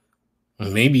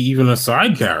maybe even a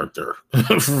side character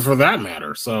for that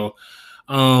matter. So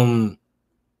and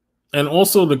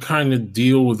also to kind of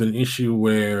deal with an issue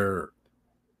where,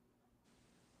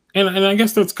 and I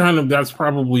guess that's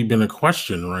probably been a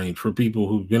question, right, for people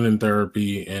who've been in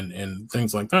therapy and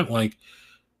things like that. Like,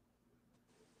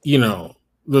 you know,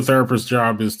 the therapist's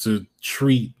job is to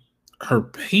treat her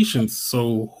patients.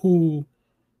 So who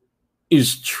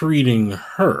is treating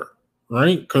her,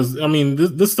 right? Because I mean,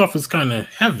 this stuff is kind of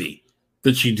heavy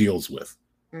that she deals with,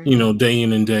 you know, day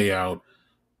in and day out.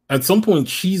 At some point,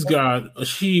 she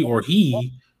or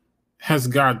he has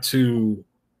got to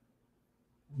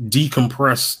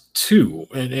decompress too,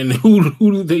 and who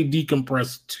do they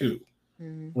decompress to,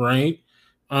 right?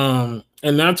 And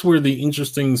that's where the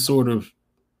interesting sort of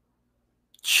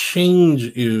change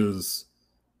is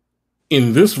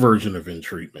in this version of In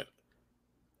Treatment.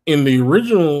 In the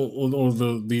original, or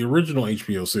the original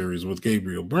HBO series with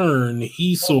Gabriel Byrne,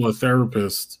 he saw a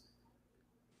therapist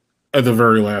at the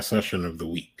very last session of the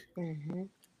week.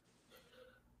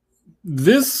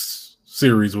 This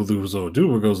series with Uzo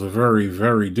Aduba goes a very,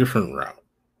 very different route.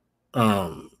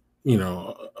 You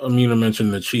know, Amina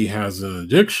mentioned that she has an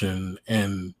addiction,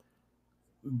 and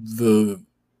the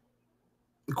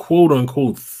quote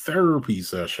unquote therapy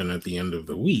session at the end of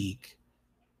the week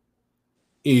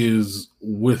is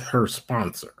with her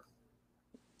sponsor.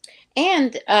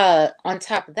 And on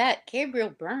top of that,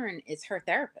 Gabriel Byrne is her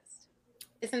therapist.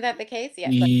 Isn't that the case? Yeah.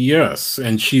 Yes,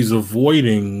 and she's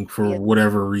avoiding for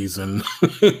whatever reason.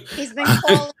 He's been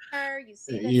calling her. You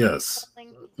see that? Yes.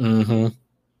 Yeah.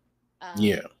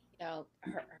 You know,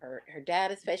 her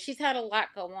dad is. She's had a lot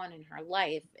go on in her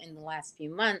life in the last few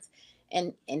months,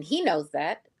 and he knows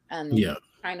that. Yeah.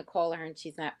 Trying to call her and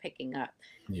she's not picking up.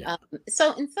 Yeah.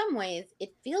 So in some ways,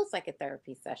 it feels like a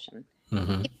therapy session.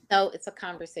 Even though it's a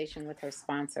conversation with her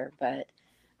sponsor, but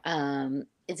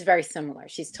it's very similar.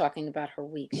 She's talking about her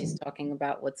week. She's talking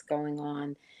about what's going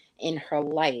on in her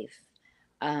life.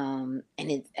 And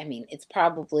it's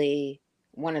probably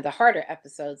one of the harder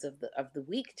episodes of the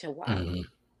week to watch.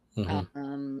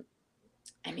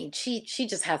 I mean, she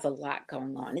just has a lot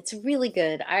going on. It's really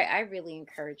good. I really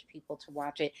encourage people to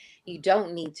watch it. You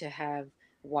don't need to have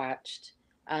watched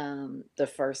the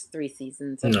first 3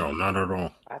 seasons. No, not at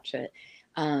all. Watch it.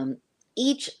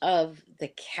 Each of the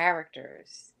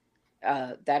characters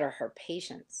that are her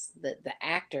patients, the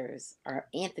actors are.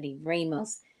 Anthony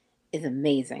Ramos is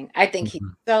amazing. I think he's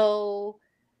so,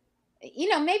 you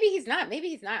know, maybe he's not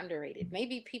underrated.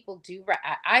 Maybe people do.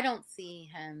 I don't see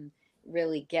him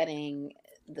really getting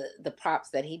the props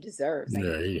that he deserves.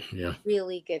 Yeah.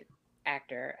 Really good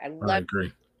actor. I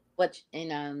agree. What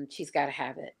in She's Gotta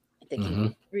Have It. I think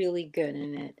he's really good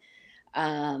in it.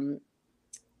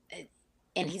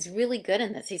 And he's really good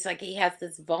in this. He's like, he has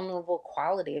this vulnerable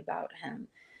quality about him.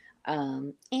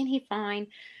 And he's fine.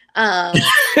 And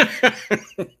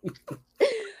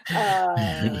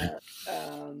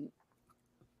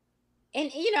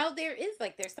you know,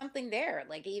 there's something there.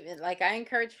 Like, even like, I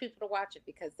encourage people to watch it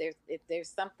because there's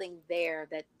something there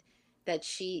that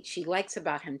she likes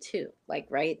about him too. Like,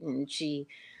 right. And she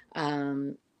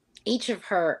each of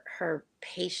her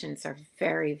patients are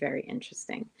very, very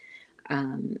interesting.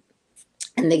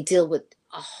 And they deal with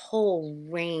a whole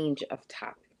range of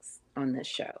topics on this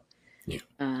show. Yeah.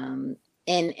 And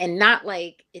not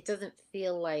like, it doesn't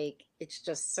feel like it's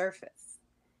just surface,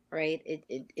 right?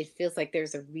 It feels like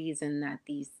there's a reason that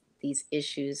these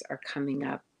issues are coming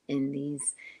up in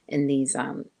these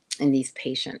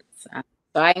patients. So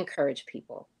I encourage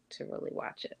people to really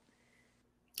watch it.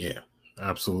 Yeah,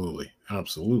 absolutely.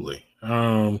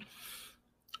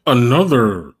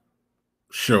 Another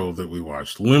show that we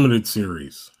watched, limited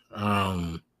series,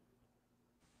 that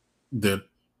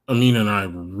Amina and I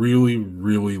really,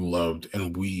 really loved,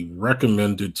 and we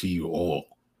recommended to you all.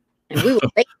 And we were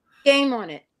late game on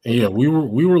it. Yeah, we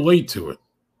were late to it.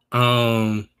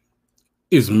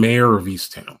 Is Mayor of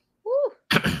Easttown.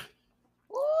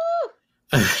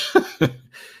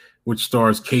 Which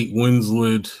stars Kate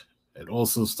Winslet. It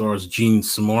also stars Jean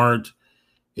Smart.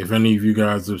 If any of you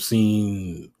guys have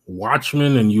seen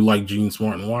Watchmen and you like Jean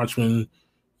Smart in Watchmen,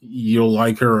 you'll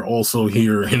like her also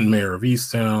here in Mayor of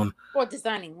Easttown. Or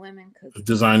Designing Women.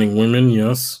 Designing Women,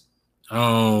 yes.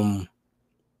 I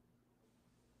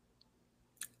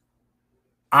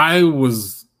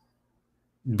was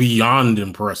beyond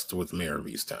impressed with Mayor of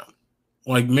Easttown.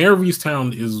 Like Mayor of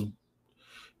Easttown is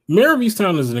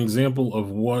an example of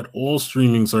what all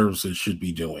streaming services should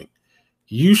be doing.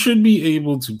 You should be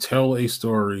able to tell a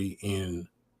story in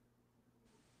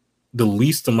the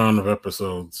least amount of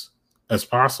episodes as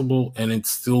possible, and it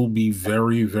still be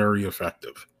very, very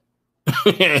effective.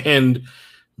 And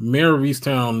Mayor of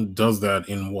Easttown does that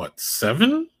in what,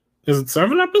 7? Is it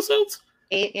 7 episodes?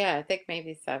 8, yeah, I think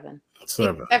maybe 7.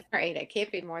 7. 7 or 8. It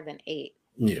can't be more than 8.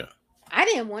 Yeah. I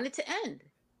didn't want it to end.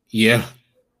 Yeah.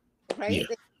 Right?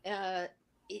 Yeah.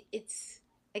 It's,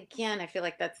 again, I feel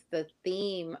like that's the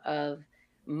theme of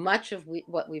much of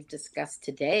what we've discussed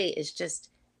today is just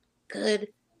good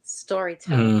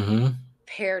storytelling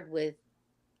paired with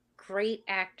great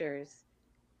actors,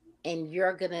 and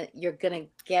you're gonna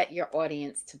get your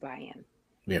audience to buy in.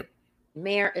 Yep.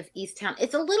 Mayor of Easttown.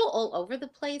 It's a little all over the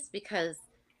place because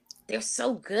they're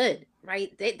so good,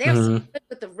 right? They're so good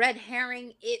with the red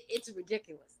herring. It's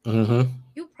ridiculous.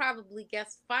 You probably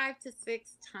guess 5 to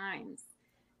 6 times,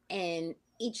 and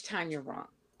each time you're wrong.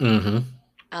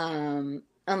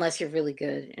 Unless you're really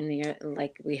good, and you're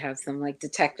like, we have some like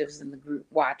detectives in the group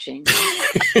watching.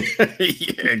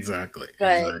 Yeah, exactly.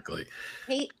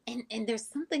 Kate, and there's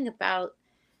something about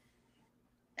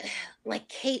like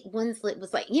Kate Winslet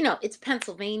was like, it's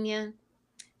Pennsylvania.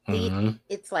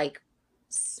 It's like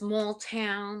small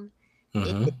town.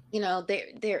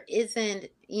 There isn't,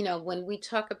 when we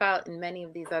talk about in many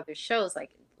of these other shows,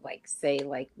 like say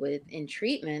like with In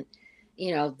Treatment,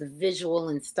 the visual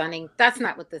and stunning, that's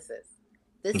not what this is.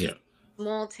 This is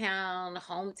small town,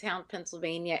 hometown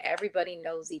Pennsylvania. Everybody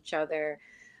knows each other.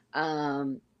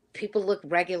 People look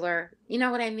regular. You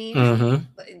know what I mean?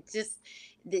 Just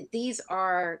these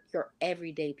are your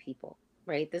everyday people,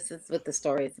 right? This is what the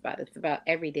story is about. It's about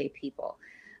everyday people.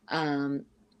 And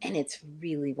it's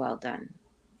really well done.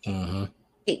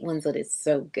 Kate Winslet is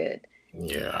so good.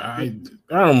 Yeah, I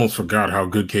almost forgot how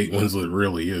good Kate Winslet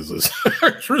really is as an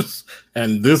actress,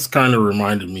 and this kind of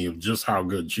reminded me of just how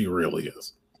good she really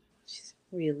is. She's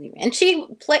really, and she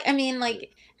I mean,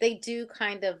 like they do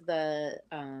kind of the,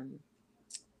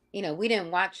 we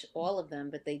didn't watch all of them,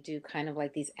 but they do kind of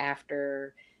like these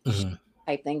after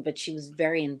type thing. But she was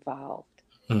very involved.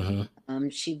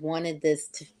 She wanted this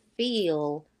to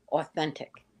feel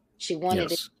authentic. She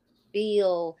wanted it to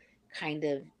feel kind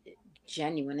of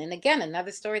genuine. And again,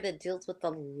 another story that deals with a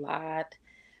lot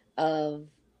of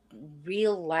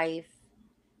real life,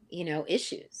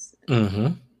 issues,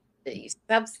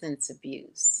 substance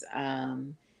abuse.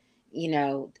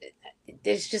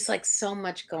 There's just like so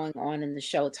much going on in the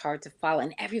show. It's hard to follow,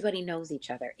 and everybody knows each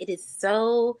other. It is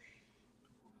so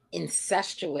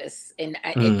incestuous, and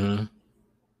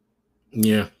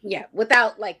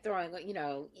without like throwing,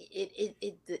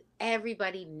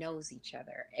 everybody knows each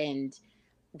other, and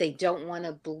they don't want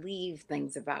to believe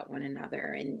things about one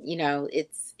another, and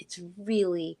it's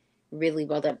really, really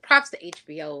well done. Props to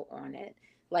HBO on it.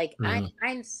 Like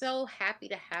I'm so happy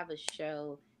to have a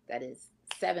show that is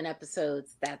 7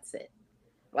 episodes. That's it.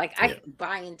 Like I can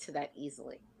buy into that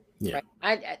easily. Yeah.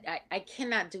 Right? I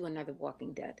cannot do another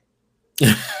Walking Dead.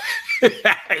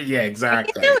 Yeah,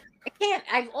 exactly. I can't.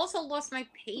 I've also lost my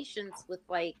patience with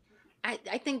I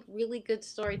think really good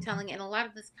storytelling, and a lot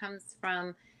of this comes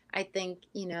from, I think,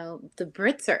 the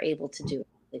Brits are able to do it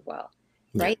really well,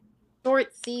 right?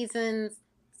 Short seasons,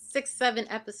 6, 7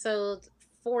 episodes,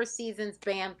 4 seasons,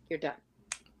 bam, you're done.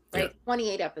 Right?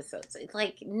 28 episodes. It's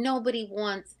like nobody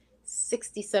wants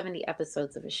 60, 70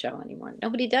 episodes of a show anymore.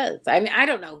 Nobody does. I mean, I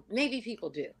don't know. Maybe people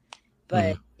do.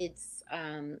 But it's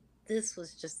this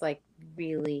was just like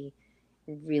really,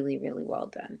 really, really well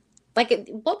done. Like,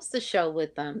 what was the show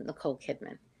with Nicole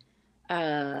Kidman?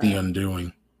 The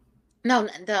Undoing. No,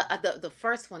 the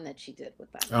first one that she did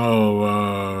with them.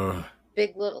 Oh,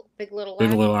 Big Little Lies. Big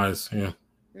Little Lies. Yeah.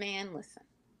 Man, listen.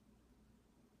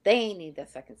 They ain't need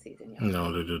that second season yet.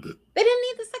 No, they didn't. They didn't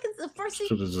need the first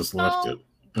season. Should have just left it.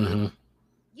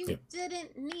 You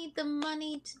didn't need the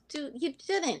money to do. You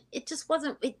didn't. It just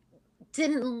wasn't. It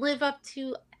didn't live up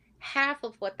to half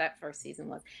of what that first season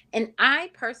was. And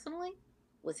I personally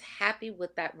was happy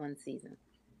with that one season.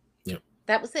 Yep.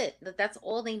 That was it. That's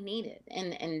all they needed.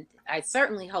 And I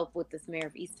certainly hope with this Mayor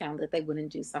of Easttown that they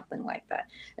wouldn't do something like that.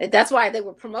 That's why they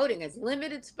were promoting as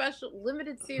limited series.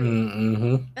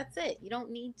 That's it. You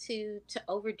don't need to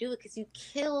overdo it, because you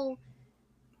kill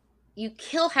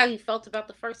how you felt about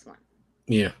the first one.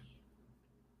 Yeah.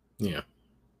 Yeah,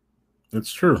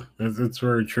 it's true. It's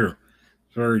very true.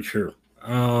 Very true.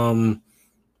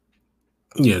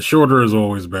 Yeah, shorter is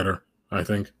always better, I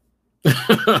think.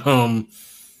 um,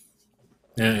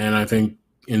 and I think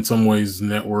in some ways,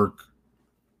 networks,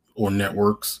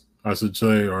 I should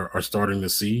say, are starting to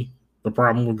see the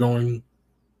problem with going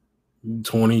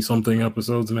 20 something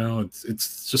episodes now.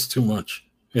 It's just too much.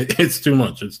 It's too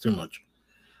much. It's too much.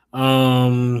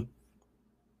 Um,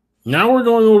 Now we're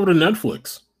going over to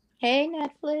Netflix. Hey,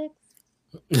 Netflix.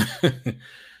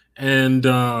 And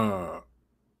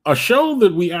a show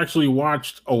that we actually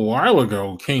watched a while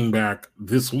ago came back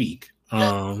this week.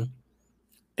 And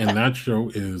that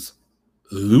show is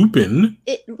Lupin.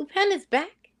 Lupin is back.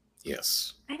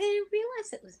 Yes. I didn't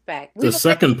realize it was back. The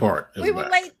second part is we were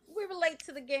back. late. We were late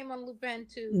to the game on Lupin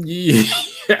too.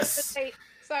 Yes.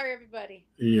 Sorry, everybody.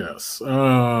 Yes.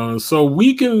 So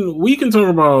we can talk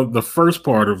about the first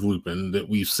part of Lupin that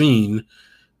we've seen,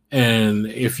 and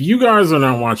if you guys are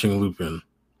not watching Lupin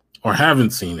or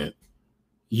haven't seen it,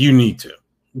 you need to,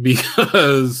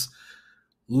 because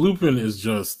Lupin is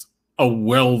just a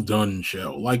well done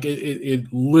show. Like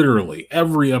it literally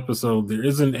every episode, there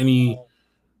isn't any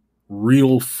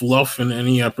real fluff in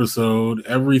any episode.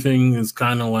 Everything is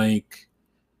kind of like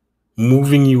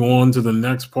moving you on to the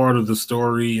next part of the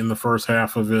story in the first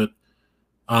half of it.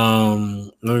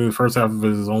 The first half of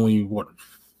it is only what,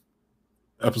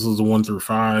 episodes of 1 through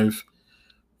 5.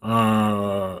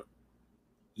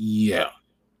 Yeah.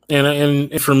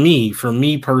 And for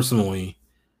me personally,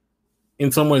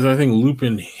 in some ways, I think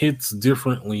Lupin hits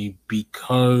differently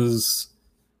because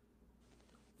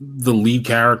the lead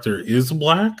character is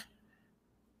black,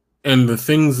 and the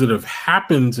things that have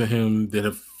happened to him that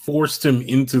have forced him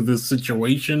into this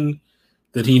situation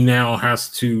that he now has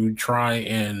to try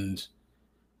and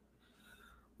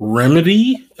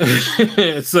remedy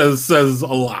it says a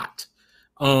lot.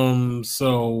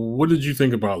 So what did you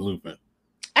think about Lupin?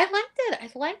 I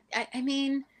liked it. I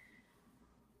mean,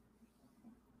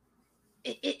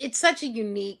 it's such a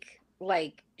unique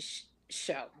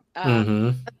show.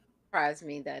 It surprised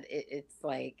me that it's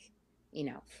like,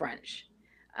 French.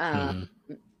 I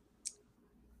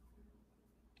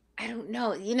don't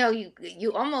know.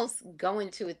 You almost go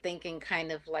into it thinking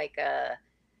kind of like a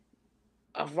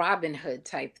Robin Hood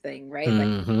type thing, right?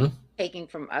 Like taking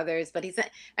from others, but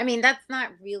that's not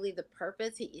really the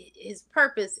purpose. His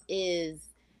purpose is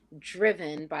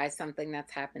driven by something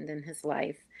that's happened in his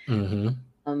life, and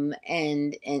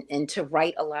to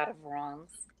right a lot of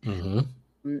wrongs.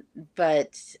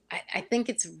 But I think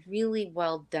it's really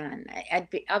well done.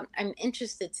 I'm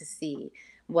interested to see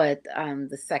what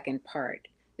the second part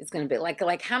is going to be like.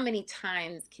 Like, how many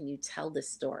times can you tell this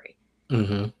story?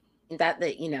 That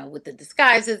with the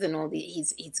disguises and all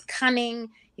he's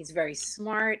cunning, he's very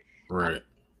smart, right?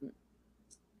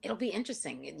 It'll be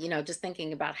interesting, just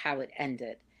thinking about how it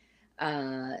ended,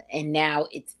 and now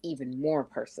it's even more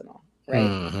personal,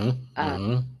 right?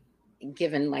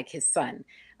 Given like his son,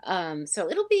 so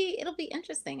it'll be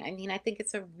interesting. I mean, I think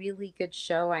it's a really good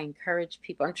show. I encourage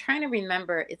people. I'm trying to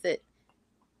remember, is it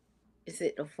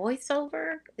a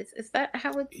voiceover? Is that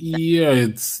how it's Yeah,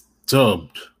 it's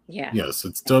dubbed. Yeah. Yes,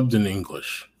 it's dubbed in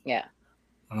English. Yeah.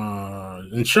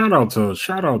 And shout out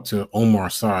to Omar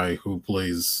Sy, who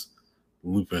plays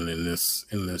Lupin in this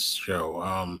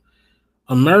show.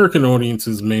 American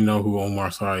audiences may know who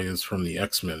Omar Sy is from the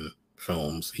X-Men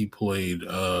films. He played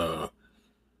a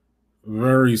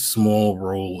very small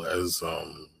role as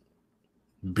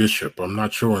Bishop. I'm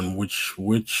not sure in which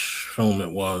film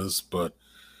it was, but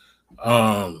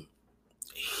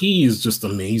he is just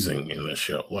amazing in the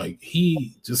show. Like,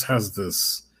 he just has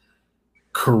this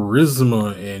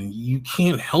charisma, and you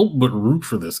can't help but root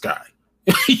for this guy.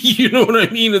 You know what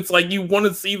I mean? It's like you want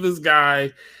to see this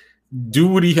guy do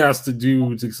what he has to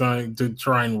do to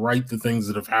try and right the things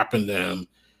that have happened to him,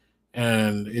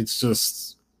 and it's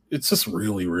just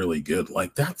really, really good.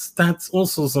 Like, that's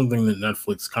also something that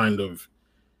Netflix kind of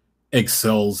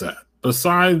excels at.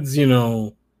 Besides,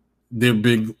 their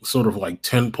big sort of like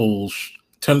tentpole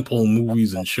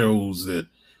movies and shows that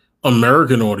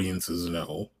American audiences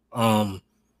know.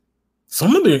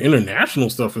 Some of their international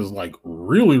stuff is like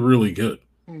really, really good.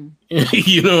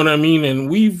 You know what I mean? And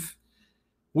we've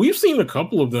seen a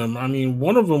couple of them. I mean,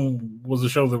 one of them was a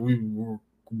show that we were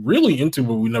really into,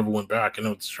 but we never went back, and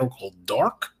it's a show called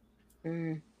Dark.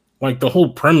 Like, the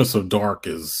whole premise of Dark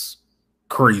is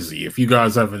crazy. If you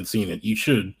guys haven't seen it, you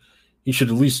should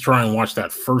at least try and watch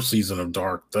that first season of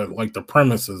Dark. That, like, the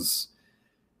premise is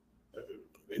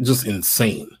just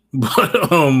insane. But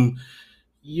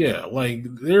yeah, like,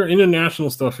 their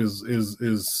international stuff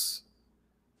is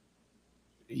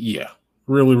yeah,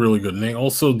 Really, really good. And they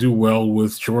also do well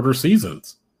with shorter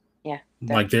seasons. Yeah.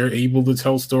 Like they're able to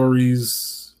tell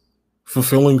stories,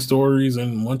 fulfilling stories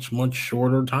in much, much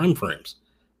shorter time frames.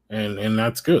 And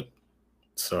that's good.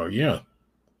 So yeah.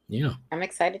 Yeah. I'm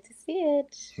excited to see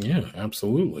it. Yeah,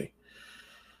 absolutely.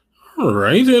 All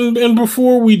right. And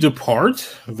before we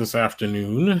depart this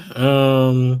afternoon,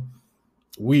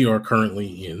 we are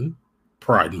currently in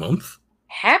Pride Month.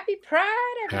 Happy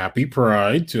Pride, everybody. Happy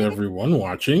Pride to everyone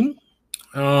watching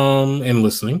and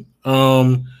listening.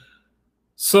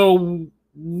 So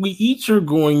we each are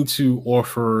going to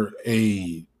offer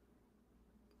a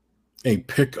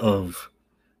pick of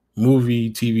movie,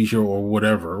 TV show, or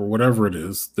whatever it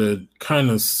is that kind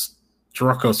of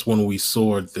struck us when we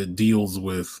saw it, that deals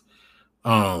with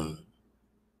LGBTQ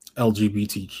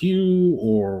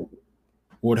or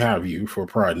what have you for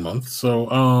Pride Month.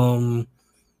 So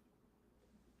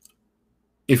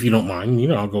if you don't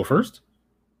mind, I'll go first.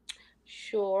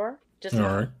 Sure. Just all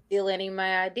right. Steal any of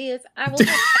my ideas. I will.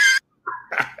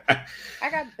 I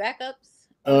got backups.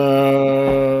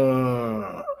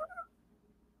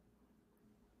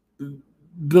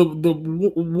 The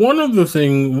one of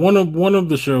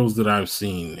the shows that I've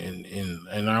seen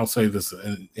and I'll say this,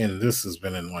 and this has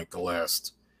been in like the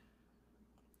last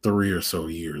 3 or so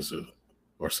years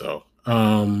or so,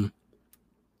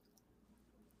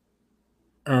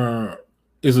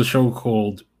 is a show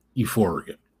called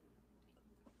Euphoria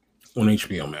on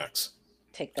HBO Max.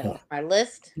 Take that off my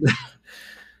list.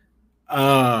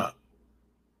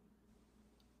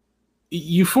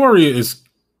 Euphoria is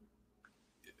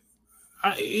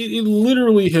it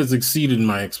literally has exceeded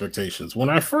my expectations. When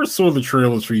I first saw the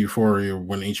trailers for Euphoria,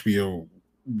 when HBO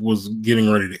was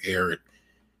getting ready to air it,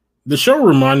 the show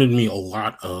reminded me a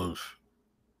lot of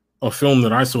a film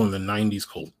that I saw in the 90s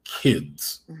called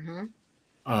Kids,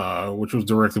 which was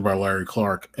directed by Larry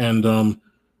Clark. And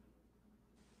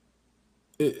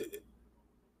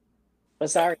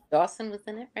Rosario Dawson was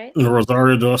in it, right?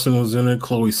 Rosario Dawson was in it.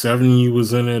 Chloe Sevigny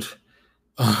was in it.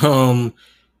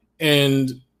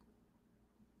 And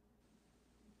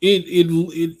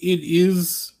it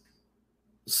is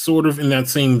sort of in that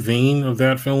same vein of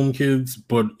that film, Kids,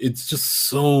 but it's just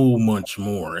so much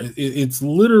more. It's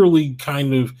literally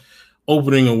kind of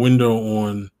opening a window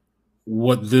on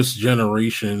what this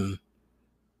generation,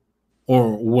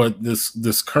 or what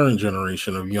this current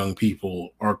generation of young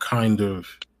people are kind of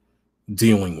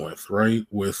dealing with, right?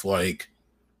 With like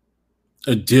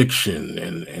addiction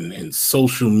and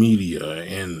social media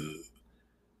and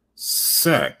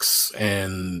sex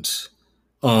and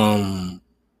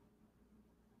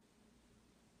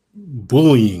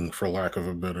bullying, for lack of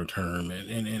a better term,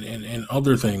 and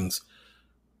other things.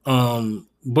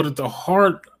 But at the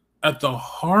heart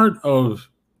of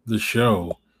the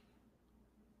show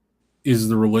is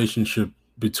the relationship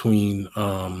between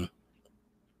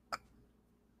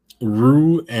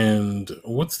Rue and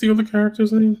what's the other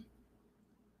character's name?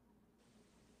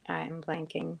 I'm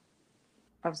blanking.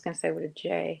 I was gonna say with a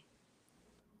J.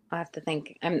 I'll have to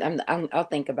think. I'll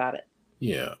think about it.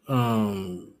 Yeah.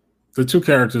 The two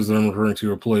characters that I'm referring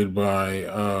to are played by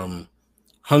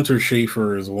Hunter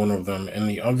Schafer is one of them, and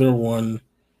the other one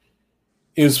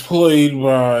is played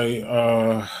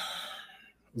by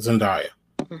Zendaya.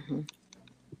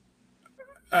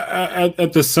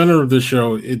 At the center of the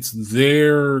show, it's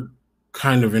their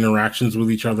kind of interactions with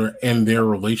each other and their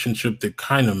relationship that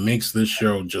kind of makes this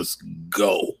show just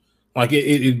go. Like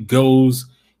it goes.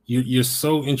 You're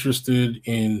so interested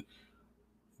in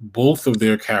both of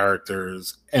their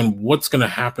characters and what's going to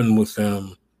happen with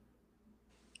them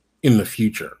in the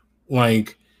future.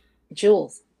 Like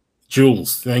Jules,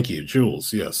 thank you,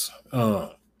 Jules. Yes,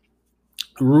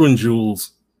 Rue and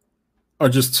Jules are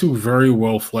just two very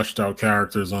well fleshed out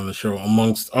characters on the show,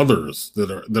 amongst others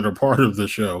that are part of the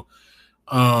show.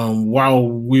 While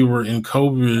we were in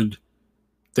COVID,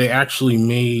 they actually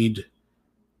made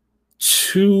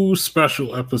 2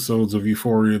 special episodes of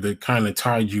Euphoria that kind of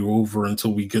tied you over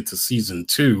until we get to season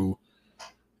 2,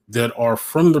 that are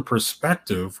from the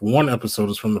perspective. One episode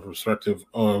is from the perspective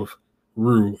of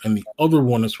Rue, and the other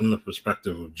one is from the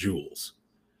perspective of Jules.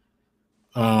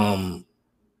 And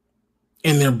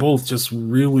they're both just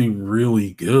really,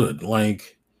 really good.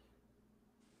 Like,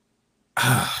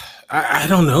 I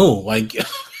don't know. Like,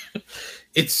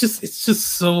 it's just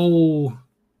so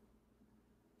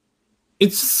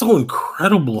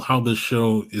incredible how this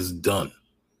show is done.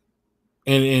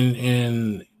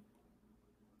 And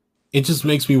it just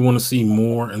makes me want to see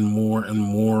more and more and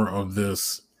more of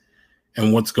this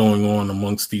and what's going on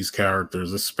amongst these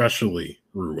characters, especially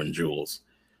Rue and Jules.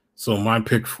 So my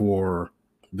pick for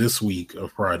this week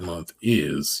of Pride Month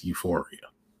is Euphoria.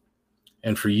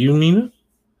 And for you, Nina?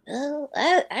 Oh,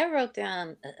 I wrote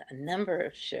down a number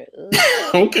of shows.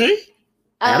 Okay.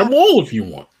 Add Uh, them all if you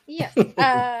want. yes.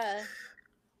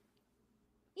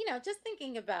 Just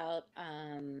thinking about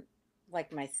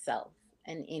like myself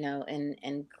and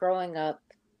and growing up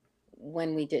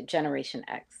when we did Generation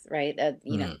X, right?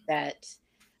 Mm, That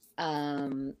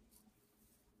um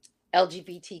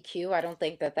LGBTQ. I don't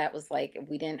think that that was like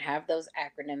we didn't have those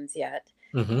acronyms yet.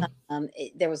 hmm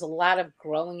There was a lot of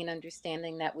growing and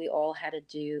understanding that we all had to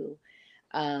do.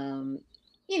 Um,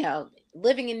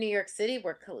 Living in New York City,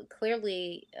 we're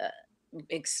clearly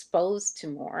exposed to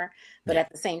more, but Yeah. at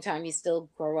the same time, you still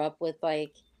grow up with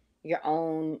like your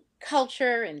own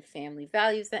culture and family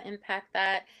values that impact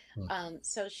that. Mm,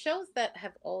 So shows that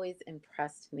have always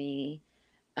impressed me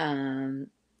um,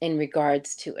 in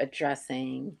regards to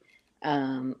addressing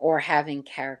or having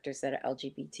characters that are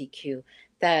LGBTQ,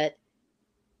 that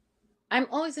I'm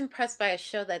always impressed by a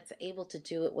show that's able to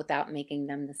do it without making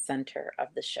them the center of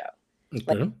the show.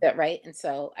 Like okay. that, right? And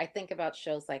so I think about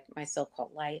shows like My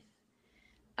So-Called Life,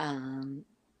 um,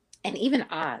 and even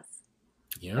Oz,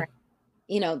 Yeah. right?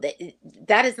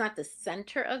 That is not the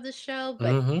center of the show,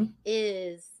 but hmm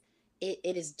is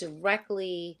it is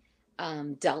directly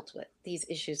dealt with. These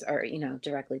issues are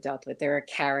directly dealt with. There are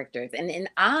characters, and in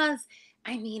Oz,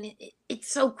 I mean,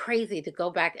 it's so crazy to go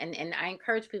back and I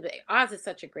encourage people. Oz is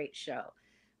such a great show,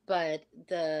 but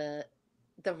the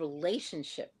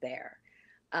relationship there,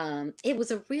 it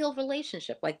was a real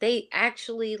relationship. Like they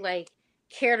actually like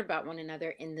cared about one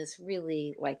another in this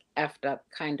really like effed up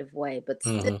kind of way, but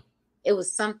still hmm it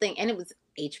was something, and it was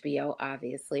HBO,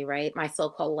 obviously, right? My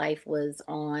So-Called Life was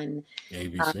on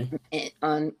ABC.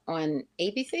 on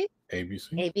ABC.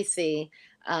 ABC. ABC.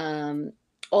 Um,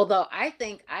 Although I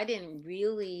think I didn't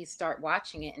really start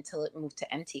watching it until it moved to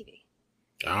MTV.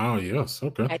 Ah, yes.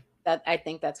 Okay. I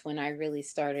think that's when I really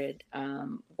started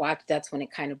watch. That's when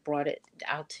it kind of brought it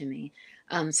out to me.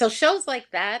 So shows like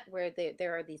that, where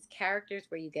there are these characters,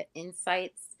 where you get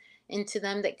insights into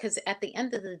them, that because at the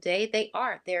end of the day,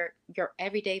 they're your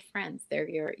everyday friends. They're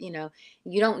your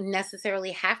you don't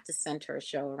necessarily have to center a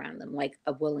show around them like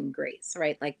a Will and Grace,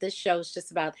 right? Like this show is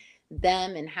just about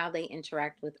them and how they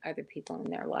interact with other people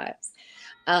in their lives.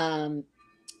 Um,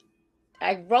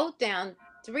 I wrote down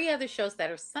three other shows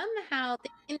that are somehow,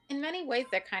 in many ways,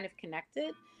 they're kind of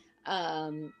connected.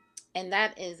 Um, and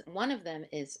that is one of them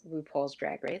is RuPaul's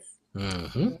Drag Race.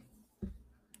 hmm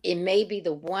It may be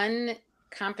the one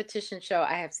competition show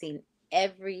I have seen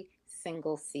every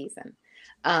single season.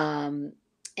 Um,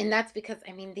 and that's because,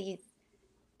 I mean,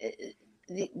 uh,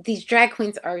 these drag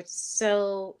queens are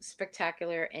so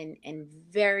spectacular and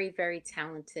very, very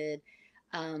talented.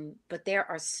 But there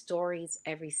are stories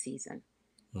every season,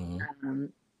 hmm um,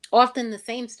 often the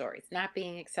same stories, not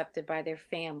being accepted by their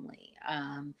family,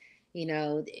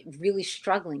 really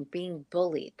struggling, being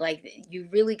bullied. Like you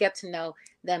really get to know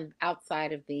them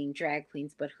outside of being drag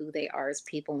queens, but who they are as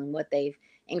people and what they've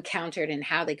encountered and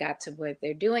how they got to what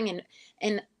they're doing,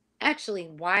 and actually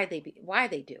why they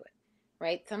do it.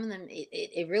 Right? Some of them,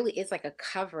 it really is like a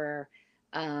cover.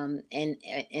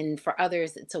 And for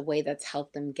others, it's a way that's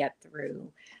helped them get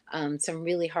through some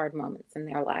really hard moments in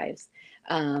their lives.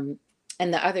 Um,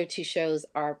 and the other two shows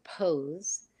are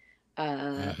Pose,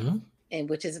 uh, hmm and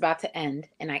which is about to end.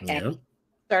 And I Yeah.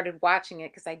 started watching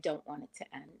it because I don't want it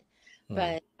to end. Mm,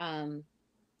 But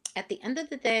at the end of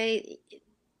the day,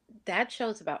 that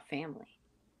show's about family,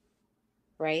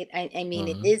 right? I mean,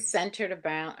 it hmm is centered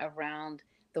around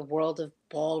the world of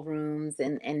ballrooms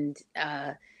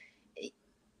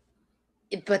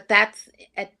but that's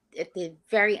at the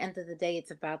very end of the day,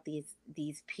 it's about these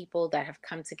people that have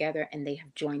come together and they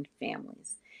have joined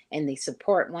families and they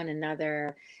support one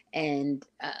another. And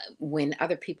when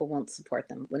other people won't support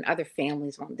them, when other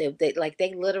families won't,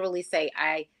 they literally say,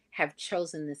 I have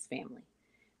chosen this family,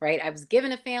 right? I was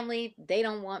given a family, they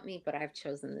don't want me, but I've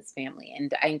chosen this family.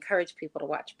 And I encourage people to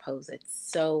watch Pose.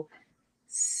 It's so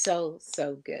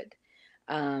good.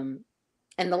 um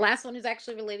and the last one is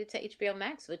actually related to HBO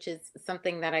Max, which is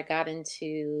something that I got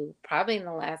into probably in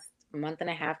the last month and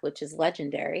a half, which is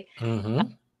Legendary. hmm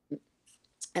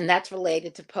And that's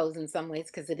related to Pose in some ways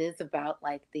because it is about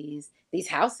like these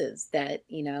houses that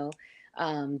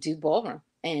do ballroom,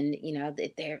 and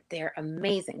they're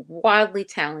amazing, wildly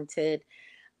talented,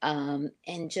 and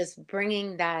just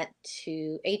bringing that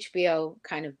to HBO,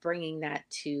 kind of bringing that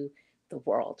to the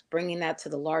world, bringing that to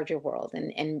the larger world,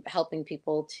 and helping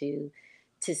people to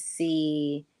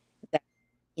see that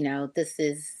this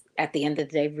is at the end of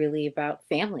the day really about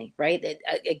family, right?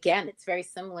 Again, it's very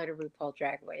similar to RuPaul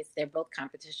Drag Race. They're both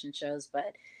competition shows,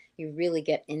 but you really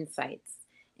get insights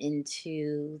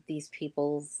into these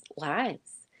people's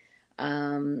lives.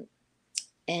 Um,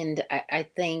 and I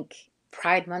think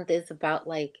Pride Month is about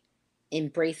like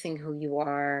embracing who you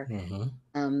are.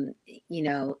 Mm-hmm.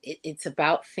 It's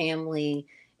about family,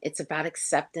 it's about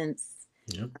acceptance.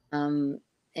 Yep. And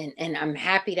I'm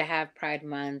happy to have Pride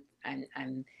Month.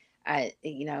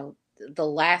 The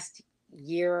last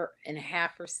year and a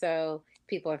half or so,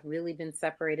 people have really been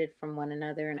separated from one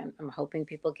another, and I'm hoping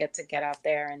people get out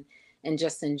there and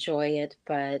just enjoy it.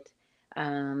 But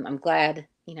I'm glad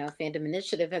Fandom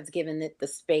Initiative has given it the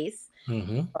space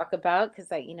Mm-hmm. to talk about,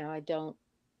 because I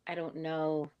don't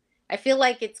know. I feel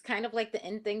like it's kind of like the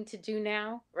end thing to do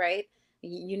now, right?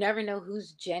 You never know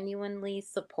who's genuinely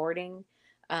supporting,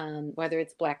 whether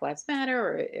it's Black Lives Matter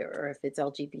or if it's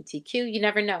LGBTQ. You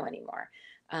never know anymore.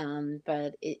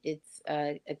 But it's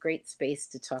a great space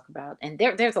to talk about. And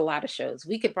there's a lot of shows.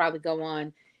 We could probably go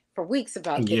on for weeks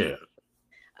about this.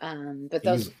 Yeah. But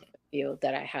those are a few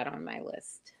that I had on my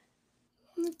list.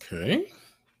 Okay.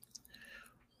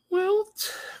 Well,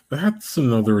 that's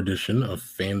another edition of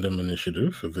Fandom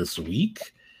Initiative for this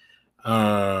week.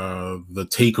 The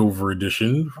takeover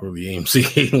edition for the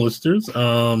AMC A-listers.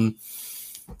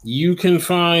 You can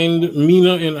find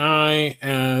Mina and I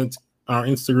at our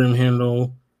Instagram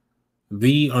handle,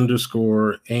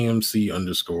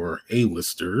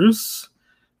 _AMC_A-listers.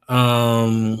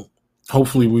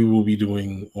 Hopefully we will be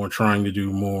doing or trying to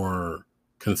do more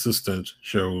consistent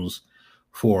shows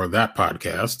for that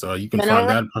podcast. You can find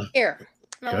that here.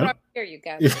 Right here, you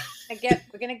guys.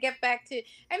 We're gonna get back to.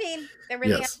 I mean, there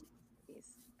really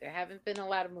there haven't been a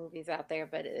lot of movies out there,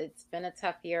 but it's been a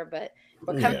tough year. But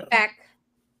we're coming back.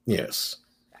 Yes.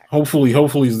 Hopefully,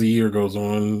 as the year goes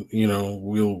on,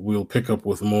 we'll pick up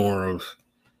with more of,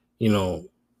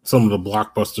 some of the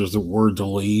blockbusters that were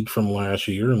delayed from last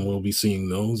year, and we'll be seeing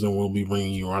those, and we'll be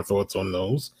bringing you our thoughts on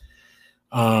those.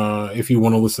 If you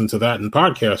want to listen to that in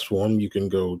podcast form, you can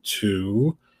go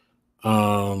to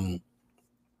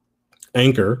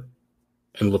Anchor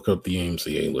and look up the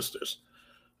AMC A-listers.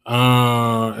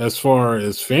 As far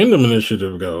as Fandom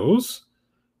Initiative goes,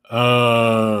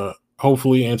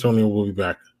 hopefully Antonio will be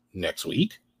back next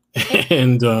week,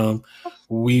 and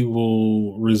we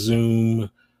will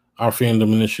resume our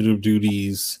Fandom Initiative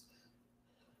duties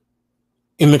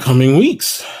in the coming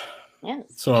weeks. Yes.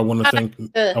 So I want to thank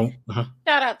shout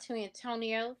out to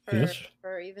Antonio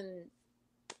for even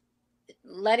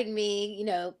letting me,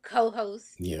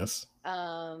 co-host. Yes.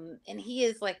 And he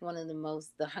is like one of the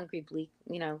Hungry Bleak,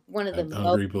 one of the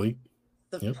Hungry Bleak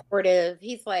supportive. Yep.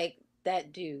 He's like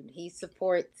that dude. He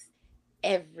supports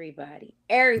everybody.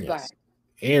 Yes.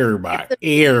 Everybody.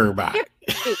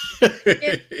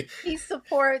 He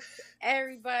supports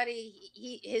everybody.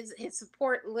 His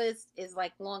support list is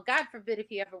like long. God forbid if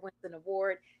he ever wins an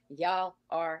award, y'all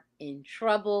are in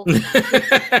trouble.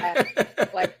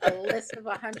 Like a list of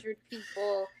 100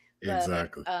 people.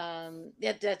 Exactly.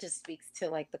 That just speaks to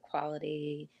like the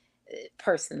quality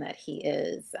person that he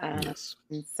is. Yes.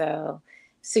 And so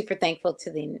super thankful to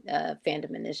the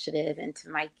Fandom Initiative and to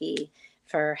Mikey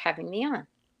for having me on.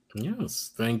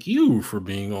 Yes, thank you for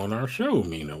being on our show,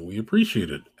 Mina. We appreciate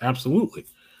it. Absolutely.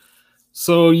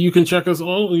 So you can check us out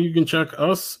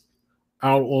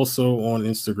also on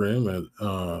Instagram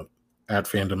at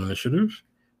Fandom Initiative.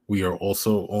 We are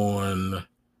also on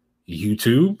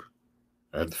YouTube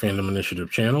at the Fandom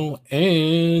Initiative channel,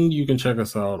 and you can check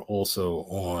us out also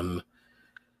on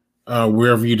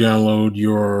wherever you download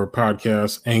your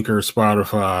podcast, Anchor,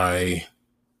 Spotify,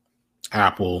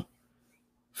 Apple,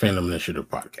 Fandom Initiative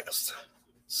podcast.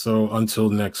 So until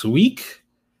next week,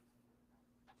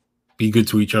 be good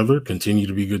to each other. Continue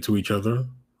to be good to each other.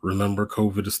 Remember,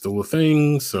 COVID is still a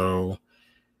thing, so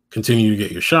continue to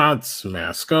get your shots,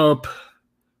 mask up,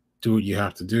 do what you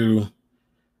have to do,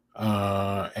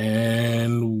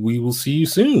 and we will see you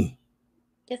soon.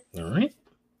 Yes. All right.